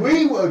 20.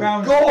 We were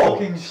round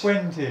gods. fucking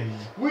 20.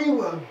 We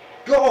were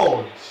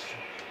gods.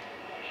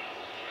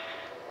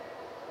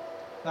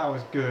 That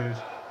was good.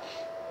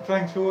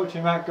 Thanks for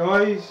watching that,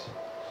 guys.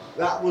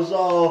 That was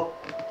our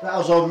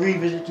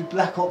revisit to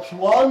Black Ops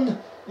 1.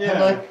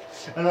 Yeah.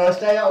 And I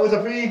say that was a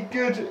pretty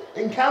good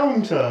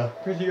encounter.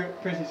 Pretty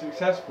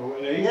successful,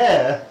 at least.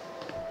 Yeah.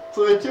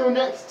 So until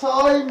next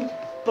time,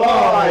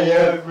 bye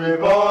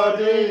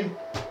everybody.